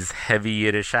these heavy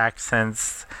Yiddish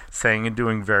accents, saying and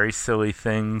doing very silly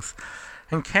things.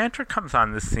 And Cantor comes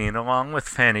on the scene along with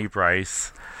Fanny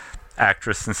Brice,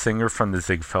 actress and singer from the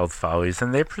Ziegfeld Follies,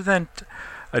 and they present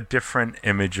a different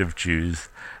image of Jews.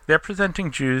 They're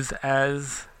presenting Jews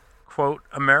as, quote,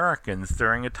 Americans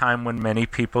during a time when many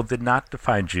people did not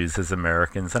define Jews as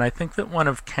Americans. And I think that one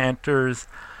of Cantor's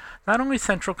not only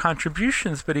central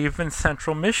contributions, but even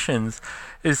central missions,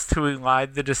 is to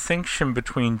elide the distinction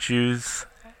between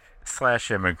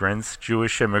Jews/immigrants,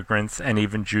 Jewish immigrants, and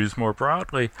even Jews more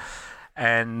broadly,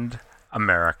 and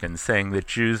Americans, saying that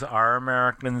Jews are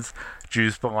Americans,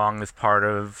 Jews belong as part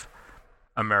of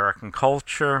American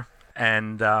culture,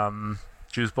 and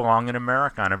Jews belong in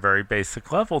America on a very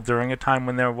basic level during a time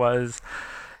when there was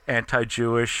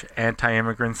anti-Jewish,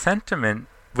 anti-immigrant sentiment,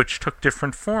 which took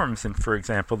different forms in, for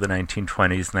example, the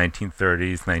 1920s,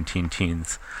 1930s,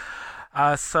 19-teens.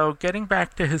 So getting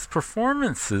back to his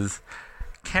performances,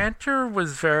 Cantor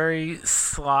was very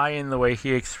sly in the way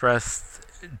he expressed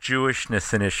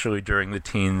Jewishness initially during the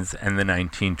teens and the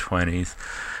 1920s.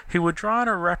 He would draw on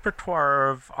a repertoire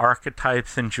of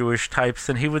archetypes and Jewish types,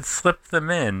 and he would slip them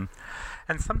in,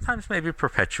 and sometimes maybe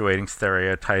perpetuating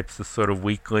stereotypes of sort of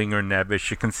weakling or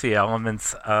nebbish. You can see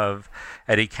elements of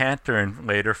Eddie Cantor in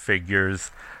later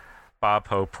figures. Bob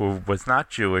Hope, who was not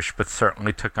Jewish, but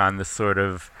certainly took on the sort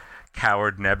of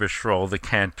coward, nebbish role that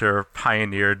Cantor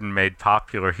pioneered and made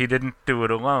popular. He didn't do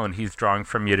it alone. He's drawing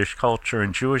from Yiddish culture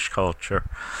and Jewish culture,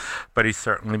 but he's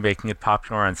certainly making it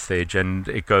popular on stage, and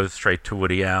it goes straight to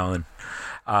Woody Allen.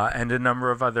 And a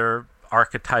number of other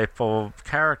archetypal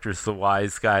characters, the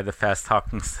wise guy, the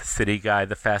fast-talking city guy,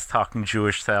 the fast-talking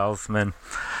Jewish salesman.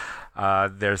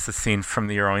 There's a scene from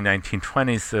the early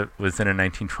 1920s that was in a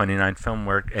 1929 film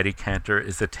where Eddie Cantor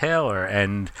is a tailor,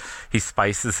 and he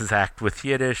spices his act with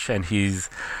Yiddish, and he's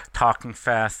talking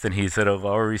fast, and he's at a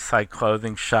Lower East Side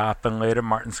clothing shop. And later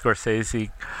Martin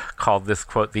Scorsese called this,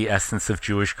 quote, the essence of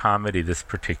Jewish comedy, this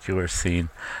particular scene,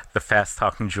 the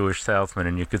fast-talking Jewish salesman.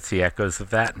 And you could see echoes of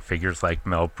that in figures like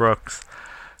Mel Brooks,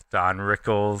 Don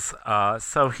Rickles.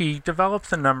 So he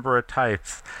develops a number of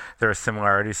types. There are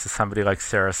similarities to somebody like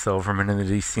Sarah Silverman in that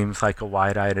he seems like a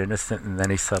wide-eyed innocent, and then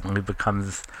he suddenly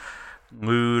becomes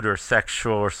lewd or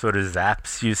sexual or sort of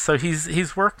zaps you. So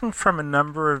he's working from a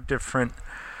number of different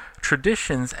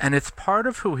traditions, and it's part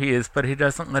of who he is, but he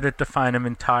doesn't let it define him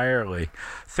entirely.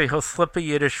 So he'll slip a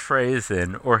Yiddish phrase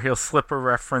in, or he'll slip a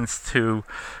reference to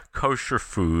kosher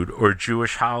food or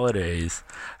Jewish holidays,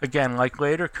 again, like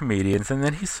later comedians, and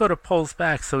then he sort of pulls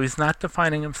back. So he's not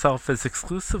defining himself as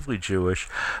exclusively Jewish,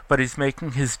 but he's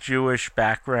making his Jewish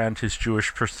background, his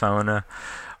Jewish persona,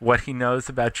 what he knows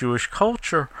about Jewish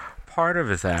culture, part of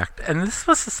his act. And this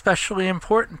was especially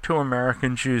important to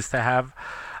American Jews, to have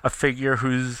a figure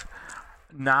who's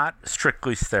not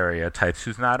strictly stereotypes,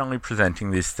 who's not only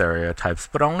presenting these stereotypes,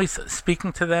 but only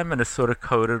speaking to them in a sort of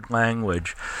coded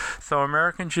language. So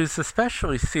American Jews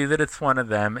especially see that it's one of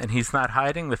them, and he's not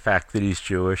hiding the fact that he's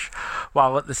Jewish,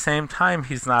 while at the same time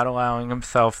he's not allowing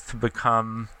himself to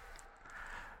become,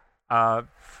 I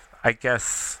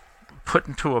guess, put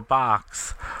into a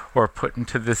box or put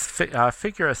into this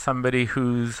figure as somebody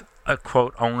who's a,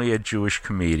 quote, only a Jewish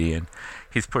comedian.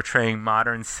 He's portraying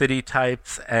modern city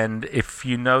types, and if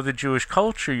you know the Jewish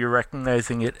culture, you're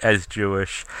recognizing it as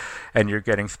Jewish, and you're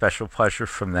getting special pleasure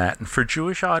from that. And for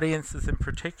Jewish audiences in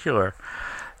particular,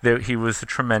 he was a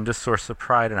tremendous source of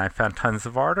pride, and I found tons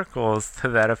of articles to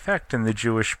that effect in the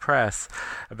Jewish press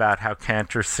about how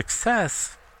Cantor's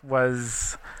success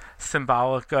was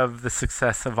symbolic of the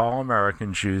success of all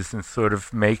American Jews in sort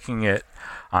of making it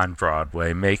on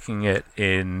Broadway, making it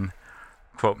in,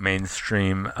 quote,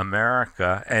 mainstream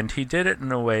America. And he did it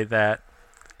in a way that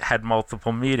had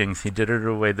multiple meanings. He did it in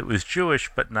a way that was Jewish,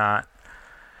 but not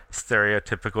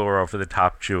stereotypical or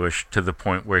over-the-top Jewish, to the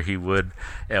point where he would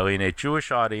alienate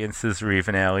Jewish audiences or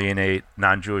even alienate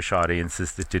non-Jewish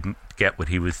audiences that didn't get what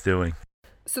he was doing.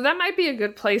 So that might be a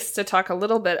good place to talk a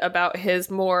little bit about his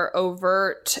more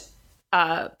overt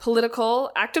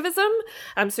political activism.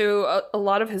 So a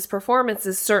lot of his performance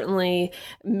is certainly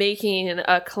making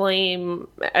a claim,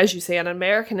 as you say, on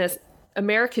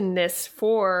Americanness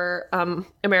for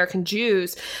American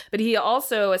Jews. But he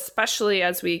also, especially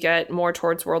as we get more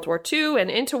towards World War II and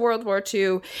into World War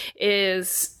II,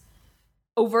 is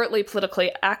overtly politically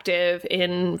active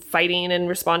in fighting and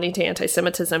responding to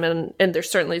anti-Semitism. And there's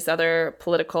certainly these other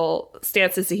political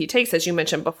stances that he takes, as you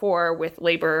mentioned before, with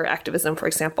labor activism, for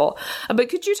example. But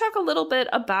could you talk a little bit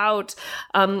about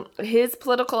his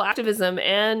political activism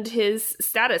and his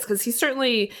status? Because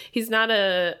he's not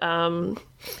a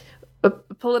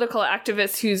political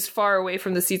activist who's far away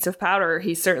from the seats of power.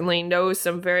 He certainly knows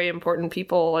some very important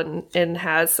people and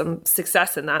has some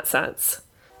success in that sense.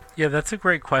 Yeah, that's a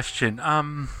great question.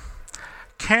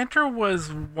 Cantor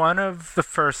was one of the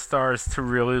first stars to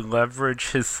really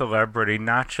leverage his celebrity,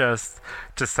 not just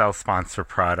to sell sponsor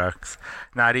products,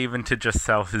 not even to just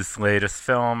sell his latest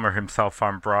film or himself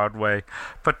on Broadway,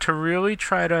 but to really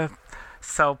try to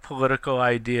sell political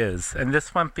ideas. And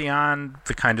this went beyond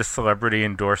the kind of celebrity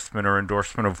endorsement or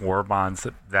endorsement of war bonds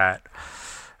that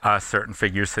certain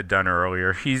figures had done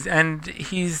earlier. He's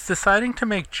deciding to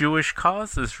make Jewish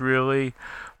causes really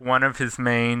one of his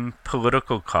main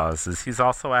political causes. He's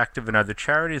also active in other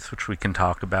charities, which we can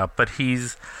talk about, but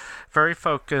he's very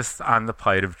focused on the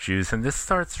plight of Jews. And this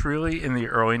starts really in the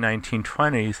early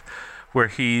 1920s, where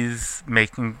he's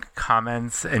making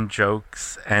comments and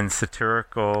jokes and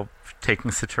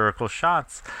taking satirical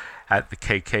shots at the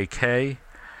KKK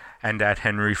and at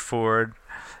Henry Ford.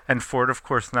 And Ford, of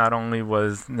course, not only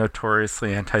was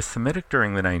notoriously anti-Semitic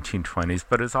during the 1920s,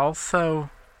 but is also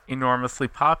enormously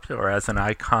popular as an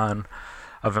icon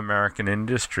of American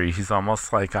industry. He's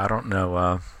almost like, I don't know,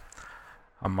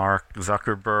 a Mark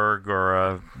Zuckerberg or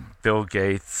a Bill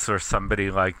Gates or somebody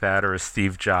like that, or a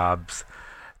Steve Jobs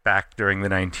back during the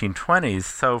 1920s.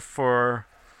 So for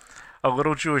a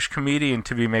little Jewish comedian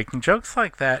to be making jokes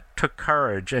like that took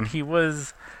courage, and he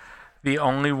was the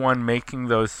only one making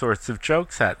those sorts of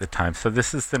jokes at the time. So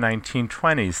this is the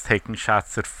 1920s, taking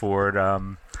shots at Ford.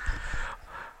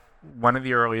 One of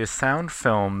the earliest sound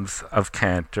films of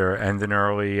Cantor, and an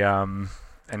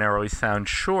early sound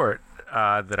short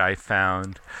that I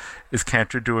found, is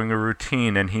Cantor doing a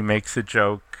routine, and he makes a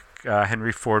joke.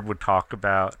 Henry Ford would talk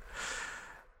about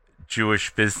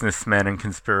Jewish businessmen and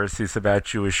conspiracies about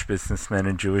Jewish businessmen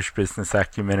and Jewish business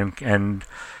acumen, and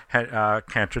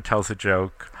Cantor tells a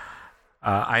joke.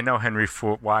 I know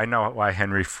why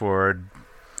Henry Ford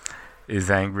is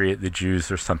angry at the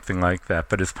Jews or something like that,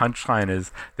 but his punchline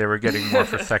is they were getting more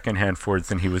for secondhand Fords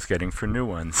than he was getting for new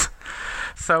ones.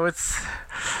 So it's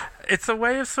a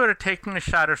way of sort of taking a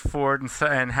shot at Ford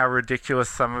and how ridiculous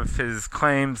some of his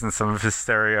claims and some of his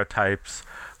stereotypes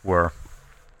were.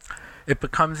 It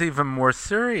becomes even more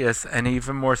serious and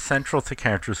even more central to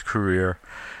Cantor's career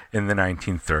in the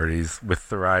 1930s with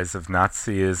the rise of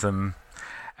Nazism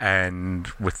and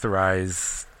with the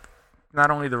rise,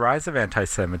 not only the rise of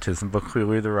anti-Semitism, but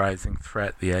clearly the rising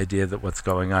threat, the idea that what's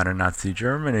going on in Nazi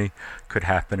Germany could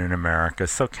happen in America.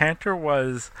 So Cantor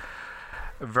was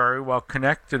very well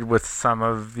connected with some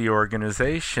of the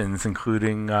organizations,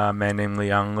 including a man named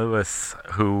Leon Lewis,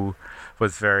 who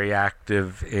was very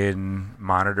active in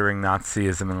monitoring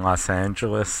Nazism in Los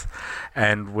Angeles,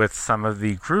 and with some of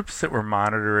the groups that were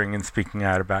monitoring and speaking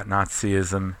out about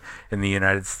Nazism in the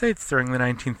United States during the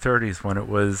 1930s, when it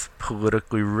was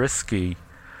politically risky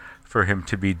for him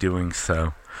to be doing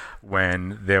so,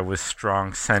 when there was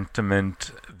strong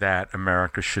sentiment that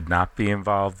America should not be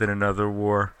involved in another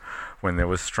war, when there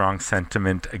was strong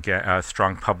sentiment,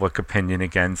 strong public opinion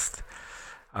against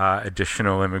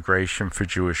additional immigration for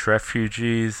Jewish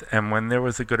refugees, and when there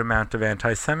was a good amount of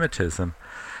anti-Semitism.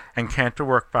 And Cantor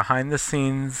worked behind the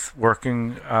scenes,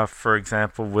 working, for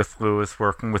example, with Lewis,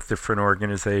 working with different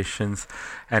organizations,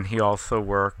 and he also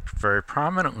worked very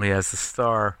prominently as a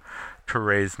star to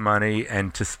raise money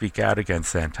and to speak out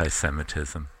against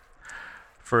anti-Semitism.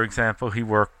 For example, he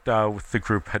worked with the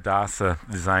group Hadassah,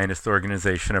 the Zionist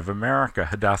Organization of America.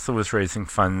 Hadassah was raising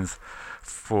funds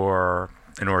for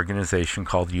an organization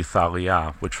called Youth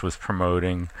Aliyah, which was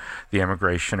promoting the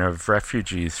emigration of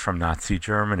refugees from Nazi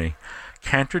Germany.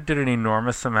 Cantor did an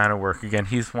enormous amount of work. Again,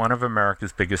 he's one of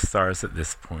America's biggest stars at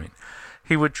this point.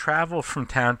 He would travel from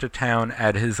town to town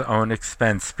at his own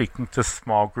expense, speaking to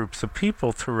small groups of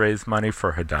people to raise money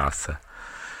for Hadassah.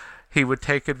 He would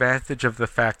take advantage of the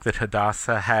fact that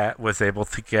Hadassah was able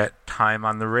to get time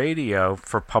on the radio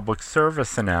for public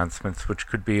service announcements, which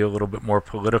could be a little bit more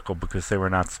political because they were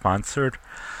not sponsored.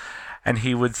 And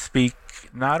he would speak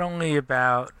not only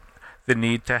about the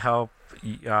need to help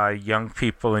young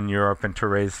people in Europe and to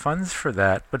raise funds for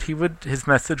that, but his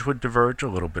message would diverge a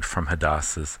little bit from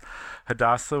Hadassah's.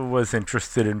 Hadassah was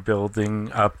interested in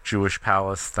building up Jewish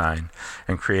Palestine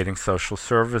and creating social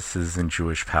services in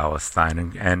Jewish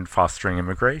Palestine and fostering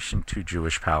immigration to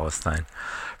Jewish Palestine.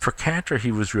 For Cantor,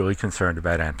 he was really concerned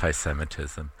about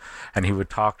anti-Semitism, and he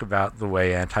would talk about the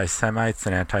way anti-Semites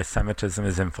and anti-Semitism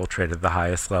has infiltrated the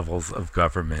highest levels of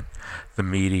government, the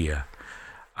media,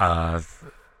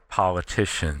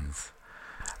 politicians,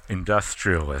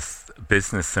 industrialists,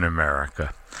 business in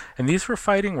America. And these were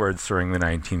fighting words during the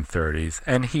 1930s.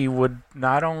 And he would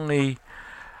not only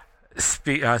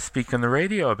speak on the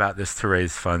radio about this to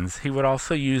raise funds, he would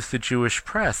also use the Jewish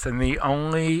press. And the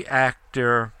only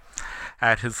actor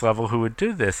at his level who would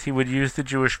do this, he would use the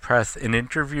Jewish press in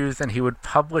interviews, and he would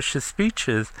publish his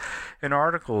speeches in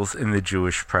articles in the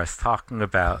Jewish press talking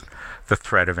about the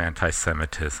threat of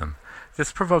anti-Semitism.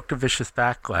 This provoked a vicious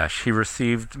backlash. He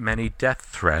received many death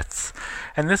threats,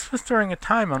 and this was during a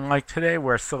time, unlike today,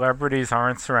 where celebrities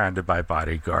aren't surrounded by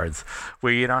bodyguards,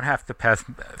 where you don't have to pass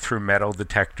through metal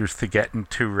detectors to get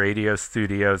into radio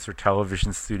studios or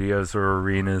television studios or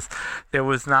arenas. There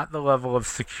was not the level of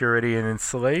security and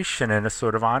insulation and a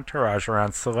sort of entourage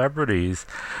around celebrities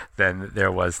than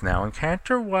there was now. And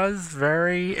Cantor was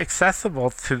very accessible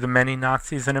to the many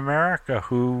Nazis in America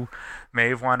who may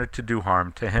have wanted to do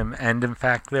harm to him, and in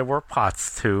fact there were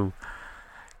plots to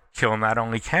kill not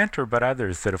only Cantor but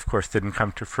others that of course didn't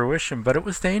come to fruition, but it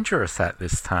was dangerous at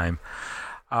this time.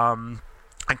 And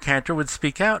Cantor would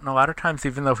speak out, and a lot of times,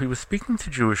 even though he was speaking to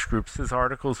Jewish groups, his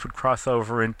articles would cross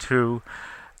over into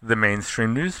the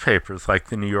mainstream newspapers like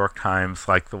the New York Times,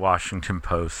 like the Washington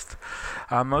Post.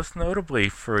 Most notably,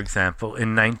 for example,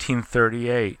 in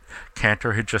 1938,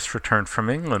 Cantor had just returned from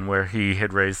England, where he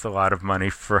had raised a lot of money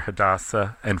for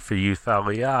Hadassah and for Youth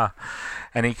Aliyah,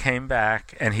 and he came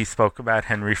back and he spoke about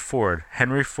Henry Ford.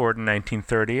 Henry Ford in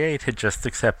 1938 had just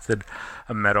accepted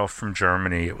a medal from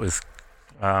Germany. It was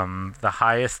the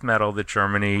highest medal that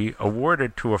Germany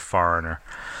awarded to a foreigner.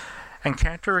 And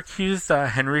Cantor accused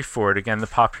Henry Ford, again the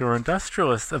popular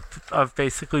industrialist, of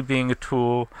basically being a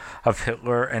tool of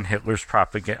Hitler and Hitler's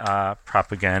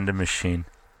propaganda machine.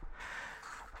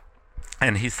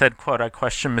 And he said, quote, "I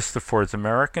question Mr. Ford's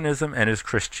Americanism and his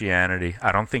Christianity.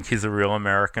 I don't think he's a real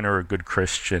American or a good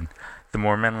Christian. The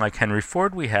more men like Henry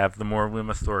Ford we have, the more we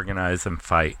must organize and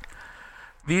fight."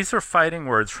 These are fighting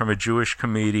words from a Jewish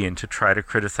comedian to try to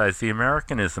criticize the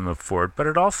Americanism of Ford, but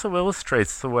it also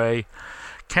illustrates the way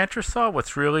Cantor saw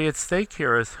what's really at stake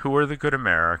here is who are the good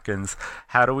Americans,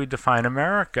 how do we define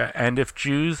America, and if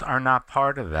Jews are not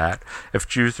part of that, if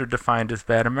Jews are defined as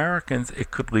bad Americans, it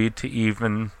could lead to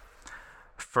even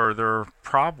further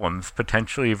problems,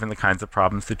 potentially even the kinds of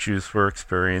problems that Jews were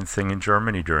experiencing in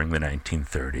Germany during the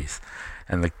 1930s,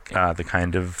 and the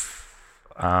kind of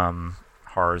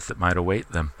horrors that might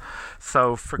await them.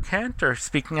 So for Cantor,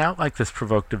 speaking out like this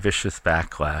provoked a vicious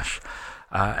backlash.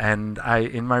 And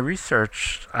in my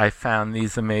research, I found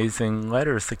these amazing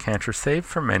letters that Cantor saved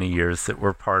for many years that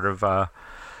were part of a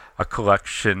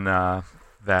collection that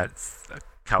a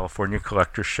California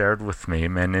collector shared with me. A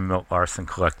man named Milt Larson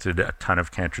collected a ton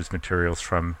of Cantor's materials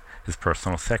from his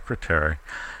personal secretary.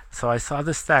 So I saw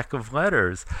this stack of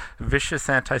letters, vicious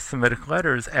anti-Semitic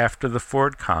letters after the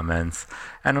Ford comments,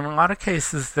 and in a lot of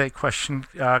cases they questioned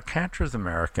Cantor's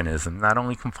Americanism, not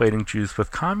only conflating Jews with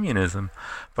communism,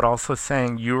 but also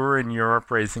saying you were in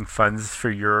Europe raising funds for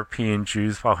European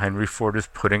Jews while Henry Ford is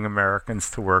putting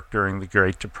Americans to work during the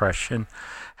Great Depression.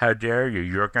 How dare you?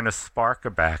 You're going to spark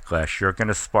a backlash. You're going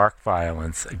to spark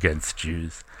violence against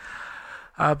Jews.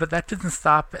 But that didn't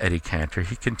stop Eddie Cantor.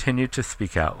 He continued to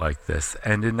speak out like this.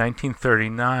 And in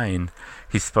 1939,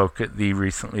 he spoke at the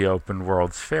recently opened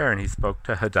World's Fair, and he spoke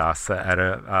to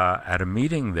Hadassah at a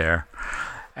meeting there.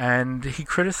 And he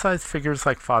criticized figures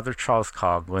like Father Charles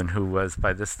Coughlin, who was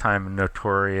by this time a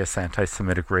notorious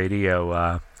anti-Semitic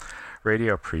radio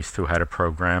priest who had a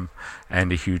program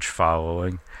and a huge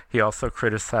following. He also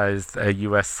criticized a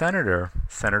U.S. Senator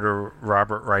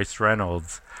Robert Rice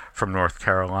Reynolds from North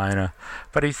Carolina.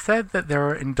 But he said that there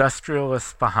were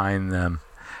industrialists behind them,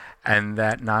 and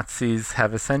that Nazis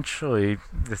have essentially,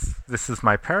 this is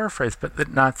my paraphrase, but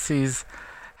that Nazis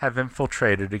have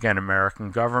infiltrated, again,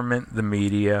 American government, the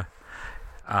media,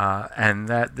 and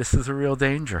that this is a real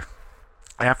danger.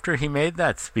 After he made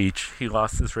that speech, he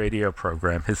lost his radio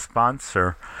program. His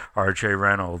sponsor, R.J.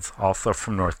 Reynolds, also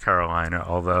from North Carolina,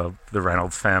 although the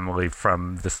Reynolds family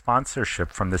from the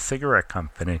sponsorship from the cigarette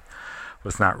company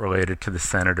was not related to the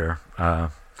senator,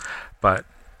 but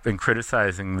been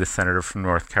criticizing the senator from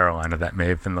North Carolina. That may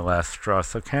have been the last straw.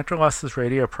 So Cantor lost his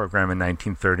radio program in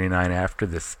 1939 after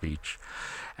this speech,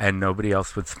 and nobody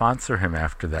else would sponsor him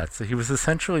after that. So he was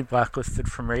essentially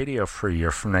blacklisted from radio for a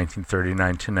year from 1939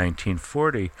 to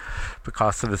 1940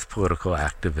 because of his political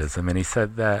activism. And he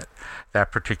said that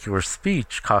that particular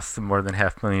speech cost him more than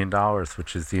 $500,000,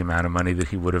 which is the amount of money that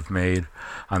he would have made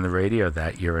on the radio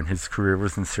that year, and his career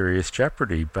was in serious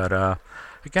jeopardy. But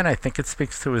again, I think it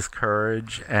speaks to his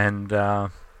courage and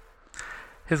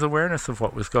his awareness of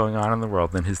what was going on in the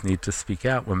world and his need to speak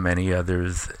out when many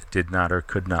others did not or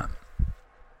could not.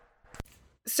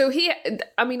 So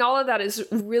all of that is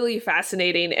really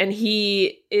fascinating, and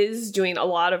he is doing a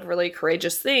lot of really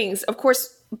courageous things. Of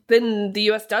course, then the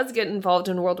U.S. does get involved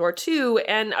in World War II,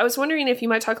 and I was wondering if you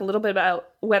might talk a little bit about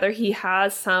whether he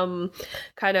has some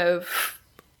kind of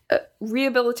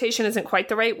rehabilitation isn't quite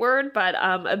the right word, but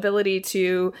ability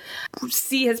to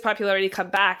see his popularity come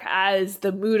back as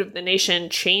the mood of the nation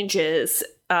changes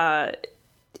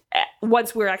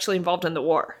once we're actually involved in the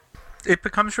war. It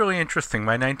becomes really interesting.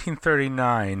 By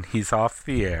 1939, he's off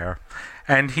the air,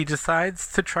 and he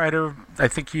decides to try to, I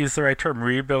think you used the right term,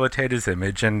 rehabilitate his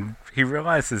image, and he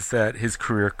realizes that his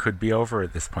career could be over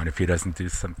at this point if he doesn't do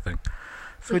something.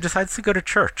 So he decides to go to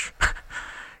church.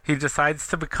 He decides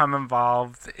to become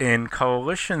involved in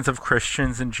coalitions of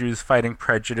Christians and Jews fighting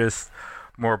prejudice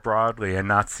more broadly, and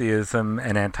Nazism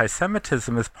and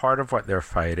anti-Semitism is part of what they're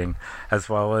fighting, as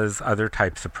well as other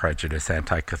types of prejudice,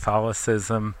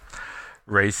 anti-Catholicism,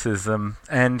 racism,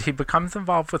 and he becomes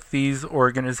involved with these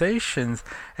organizations,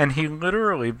 and he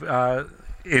literally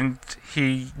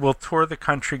he will tour the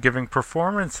country giving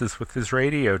performances with his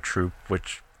radio troupe,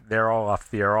 which they're all off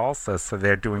the air also, so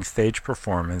they're doing stage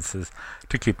performances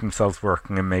to keep themselves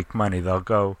working and make money. They'll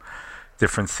go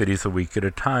different cities a week at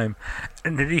a time,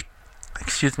 and at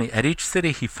each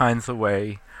city he finds a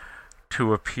way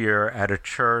to appear at a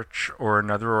church or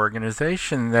another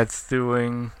organization that's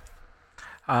doing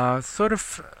sort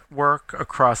of work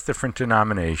across different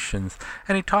denominations.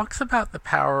 And he talks about the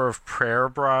power of prayer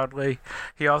broadly.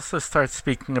 He also starts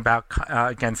speaking about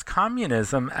against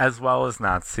communism as well as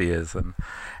Nazism,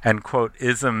 and quote,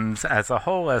 isms as a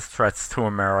whole as threats to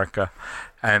America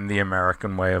and the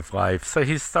American way of life. So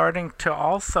he's starting to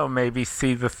also maybe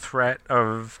see the threat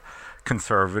of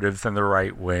conservatives and the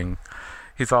right wing.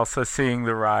 He's also seeing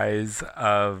the rise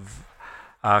of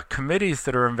committees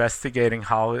that are investigating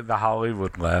the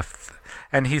Hollywood left,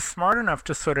 and he's smart enough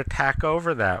to sort of tack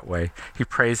over that way. He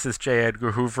praises J.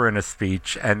 Edgar Hoover in a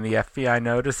speech, and the FBI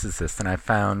notices this, and I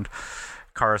found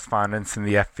correspondence in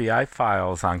the FBI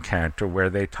files on Cantor where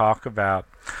they talk about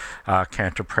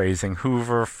Cantor praising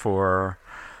Hoover for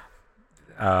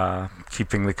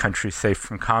keeping the country safe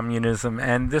from communism,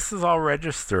 and this is all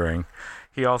registering.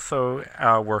 He also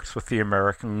works with the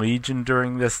American Legion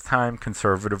during this time,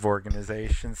 conservative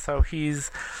organization. So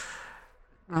he's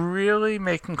really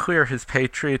making clear his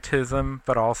patriotism,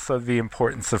 but also the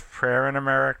importance of prayer in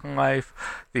American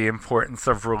life, the importance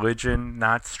of religion,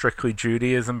 not strictly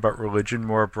Judaism, but religion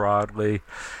more broadly,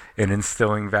 in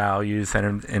instilling values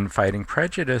and in fighting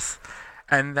prejudice.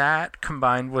 And that,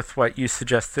 combined with what you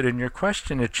suggested in your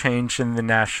question, a change in the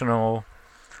national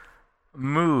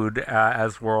mood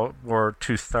as World War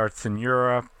II starts in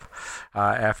Europe,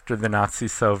 after the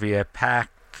Nazi-Soviet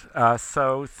pact.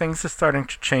 So things are starting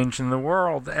to change in the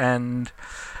world, and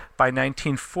by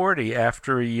 1940,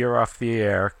 after a year off the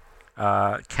air,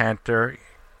 Cantor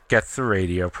gets the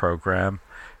radio program.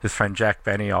 His friend Jack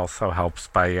Benny also helps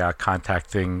by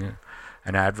contacting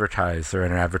an advertiser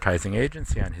and an advertising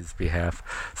agency on his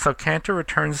behalf. So Cantor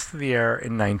returns to the air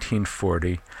in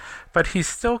 1940, but he's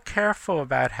still careful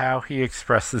about how he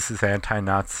expresses his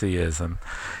anti-Nazism.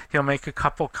 He'll make a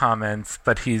couple comments,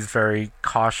 but he's very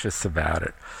cautious about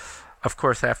it. Of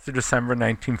course, after December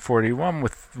 1941,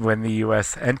 when the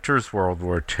U.S. enters World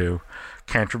War II,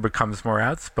 Cantor becomes more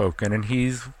outspoken, and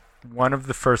he's one of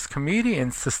the first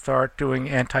comedians to start doing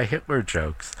anti-Hitler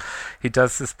jokes. He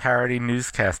does this parody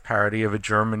of a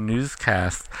German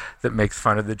newscast that makes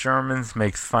fun of the Germans,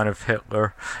 makes fun of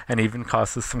Hitler, and even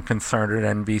causes some concern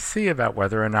at NBC about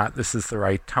whether or not this is the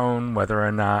right tone, whether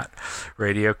or not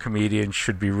radio comedians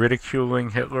should be ridiculing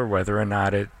Hitler, whether or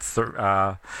not it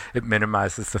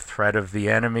minimizes the threat of the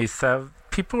enemy. So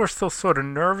people are still sort of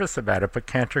nervous about it, but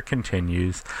Cantor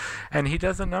continues. And he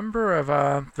does a number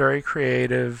of very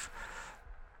creative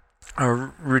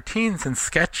routines and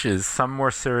sketches, some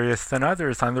more serious than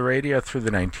others, on the radio through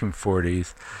the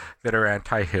 1940s that are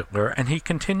anti-Hitler. And he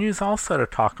continues also to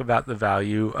talk about the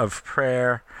value of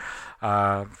prayer.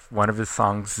 One of his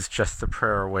songs is Just a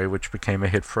Prayer Away, which became a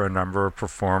hit for a number of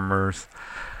performers.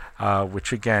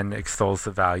 which again extols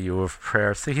the value of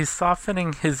prayer. So he's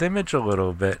softening his image a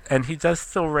little bit, and he does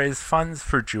still raise funds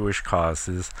for Jewish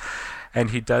causes, and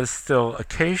he does still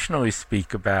occasionally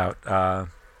speak about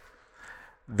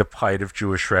the plight of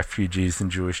Jewish refugees and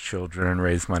Jewish children and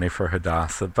raise money for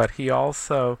Hadassah. But he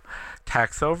also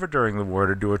tacks over during the war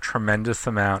to do a tremendous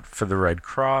amount for the Red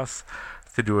Cross,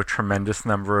 to do a tremendous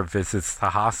number of visits to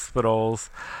hospitals,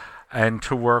 and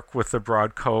to work with a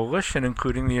broad coalition,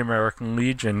 including the American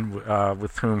Legion,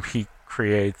 with whom he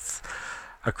creates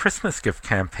a Christmas gift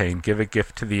campaign, Give a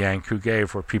Gift to the Yank Who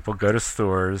Gave, where people go to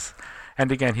stores. And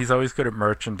again, he's always good at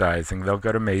merchandising. They'll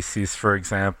go to Macy's, for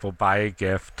example, buy a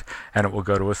gift, and it will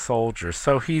go to a soldier.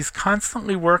 So he's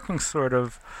constantly working sort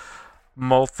of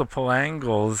multiple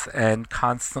angles and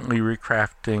constantly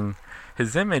recrafting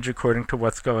his image according to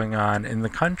what's going on in the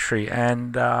country.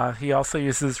 And he also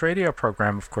uses his radio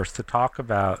program, of course, to talk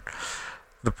about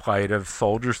the plight of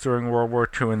soldiers during World War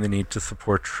II and the need to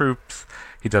support troops.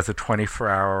 He does a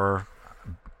 24-hour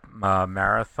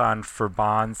marathon for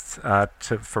bonds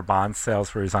for bond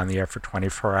sales, where he's on the air for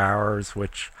 24 hours,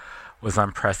 which was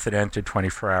unprecedented,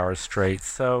 24 hours straight.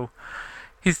 So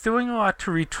he's doing a lot to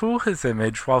retool his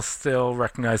image while still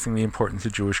recognizing the importance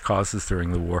of Jewish causes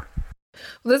during the war.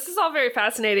 Well, this is all very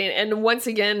fascinating. And once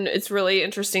again, it's really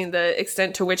interesting the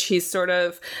extent to which he's sort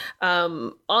of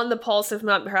on the pulse, if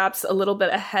not perhaps a little bit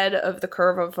ahead of the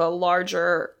curve of a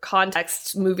larger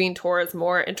context, moving towards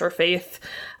more interfaith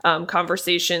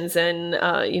conversations. And,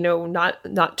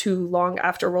 not too long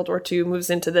after World War II, moves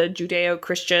into the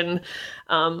Judeo-Christian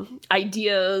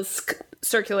ideas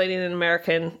circulating in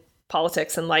American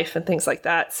politics and life and things like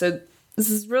that. So this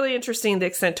is really interesting, the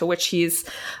extent to which he's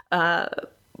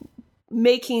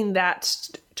making that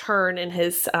turn in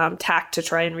his tack to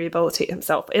try and rehabilitate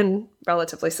himself, and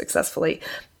relatively successfully.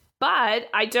 But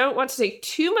I don't want to take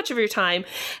too much of your time,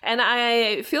 and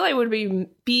I feel I would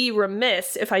be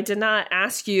remiss if I did not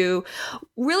ask you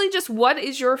really just what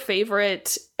is your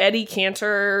favorite Eddie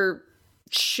Cantor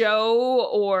show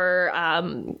or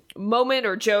moment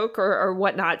or joke or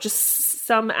whatnot, just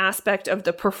some aspect of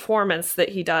the performance that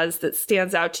he does that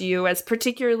stands out to you as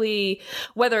particularly,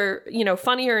 whether,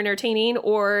 funny or entertaining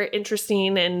or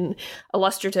interesting and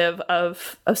illustrative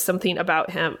of something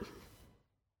about him.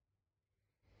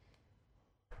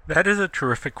 That is a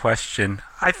terrific question.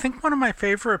 I think one of my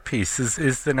favorite pieces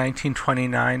is the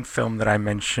 1929 film that I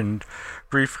mentioned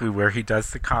briefly, where he does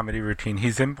the comedy routine.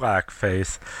 He's in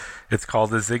blackface. It's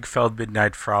called The Ziegfeld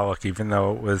Midnight Frolic, even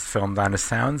though it was filmed on a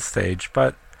soundstage.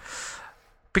 But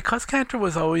because Cantor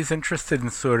was always interested in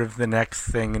sort of the next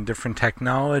thing and different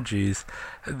technologies,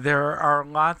 there are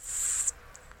lots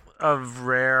of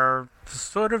rare,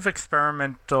 sort of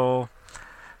experimental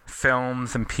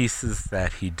films and pieces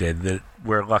that he did that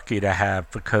we're lucky to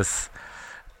have, because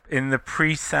in the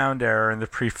pre-sound era, in the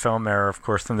pre-film era, of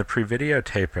course, in the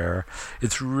pre-videotape era,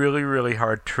 it's really, really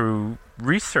hard to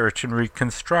research and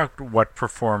reconstruct what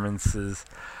performances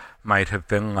might have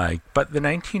been like. But the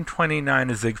 1929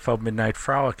 A Ziegfeld Midnight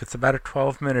Frolic, it's about a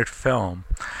 12-minute film.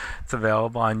 It's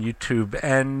available on YouTube,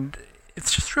 and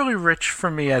it's just really rich for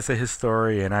me as a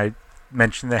historian. I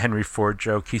mentioned the Henry Ford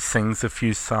joke. He sings a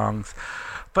few songs.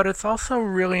 But it's also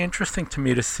really interesting to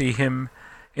me to see him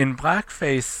in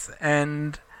blackface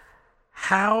and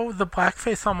how the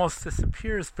blackface almost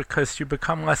disappears because you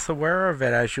become less aware of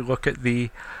it as you look at the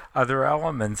other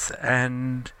elements.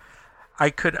 And I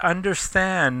could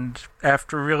understand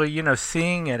after really,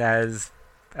 seeing it as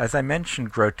I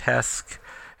mentioned, grotesque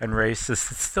and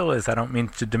racist. It still is. I don't mean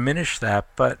to diminish that,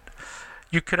 but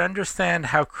you could understand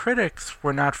how critics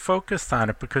were not focused on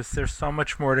it because there's so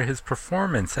much more to his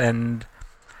performance. And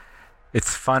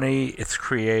it's funny, it's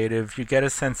creative, you get a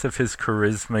sense of his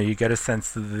charisma, you get a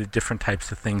sense of the different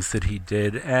types of things that he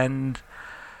did, and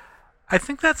I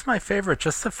think that's my favorite,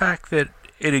 just the fact that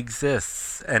it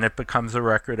exists and it becomes a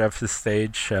record of his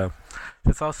stage show.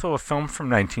 There's also a film from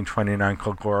 1929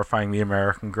 called Glorifying the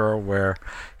American Girl, where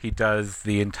he does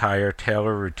the entire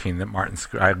Taylor routine that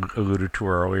I alluded to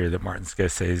earlier, that Martin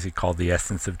Scorsese called the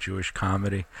essence of Jewish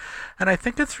comedy. And I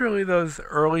think it's really those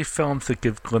early films that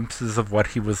give glimpses of what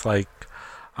he was like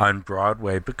on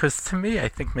Broadway, because to me, I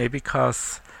think maybe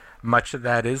because much of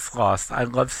that is lost, I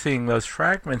love seeing those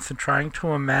fragments and trying to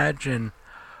imagine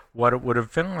what it would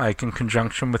have been like in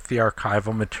conjunction with the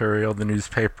archival material, the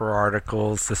newspaper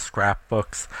articles, the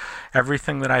scrapbooks,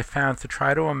 everything that I found, to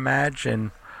try to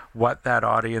imagine what that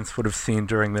audience would have seen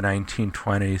during the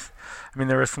 1920s. I mean,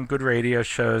 there are some good radio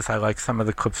shows. I like some of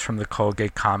the clips from the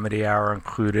Colgate Comedy Hour,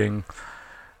 including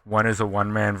one is a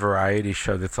one-man variety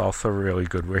show that's also really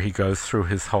good, where he goes through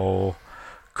his whole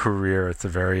career. It's a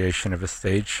variation of a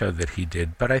stage show that he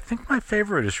did. But I think my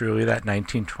favorite is really that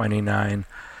 1929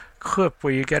 clip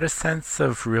where you get a sense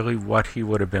of really what he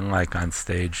would have been like on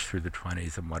stage through the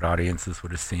 20s and what audiences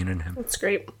would have seen in him. That's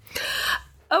great.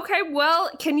 Okay, well,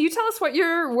 can you tell us what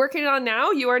you're working on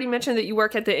now? You already mentioned that you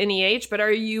work at the NEH, but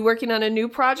are you working on a new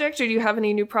project, or do you have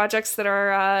any new projects that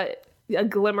are a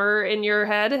glimmer in your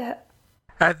head?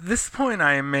 At this point,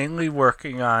 I am mainly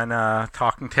working on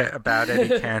talking about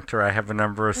Eddie Cantor. I have a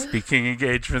number of speaking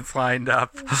engagements lined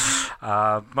up,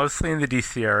 mostly in the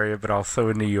D.C. area, but also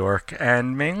in New York,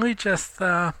 and mainly just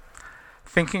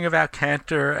thinking about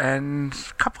Cantor and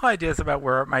a couple ideas about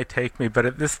where it might take me. But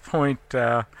at this point,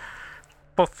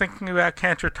 both thinking about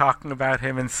Cantor, talking about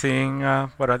him, and seeing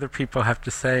what other people have to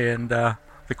say and the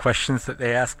questions that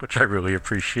they ask, which I really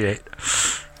appreciate.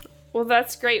 Well,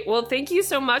 that's great. Well, thank you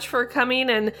so much for coming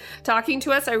and talking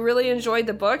to us. I really enjoyed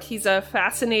the book. He's a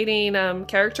fascinating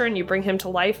character, and you bring him to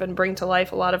life and bring to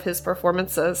life a lot of his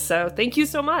performances. So thank you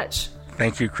so much.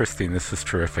 Thank you, Christine. This was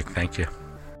terrific. Thank you.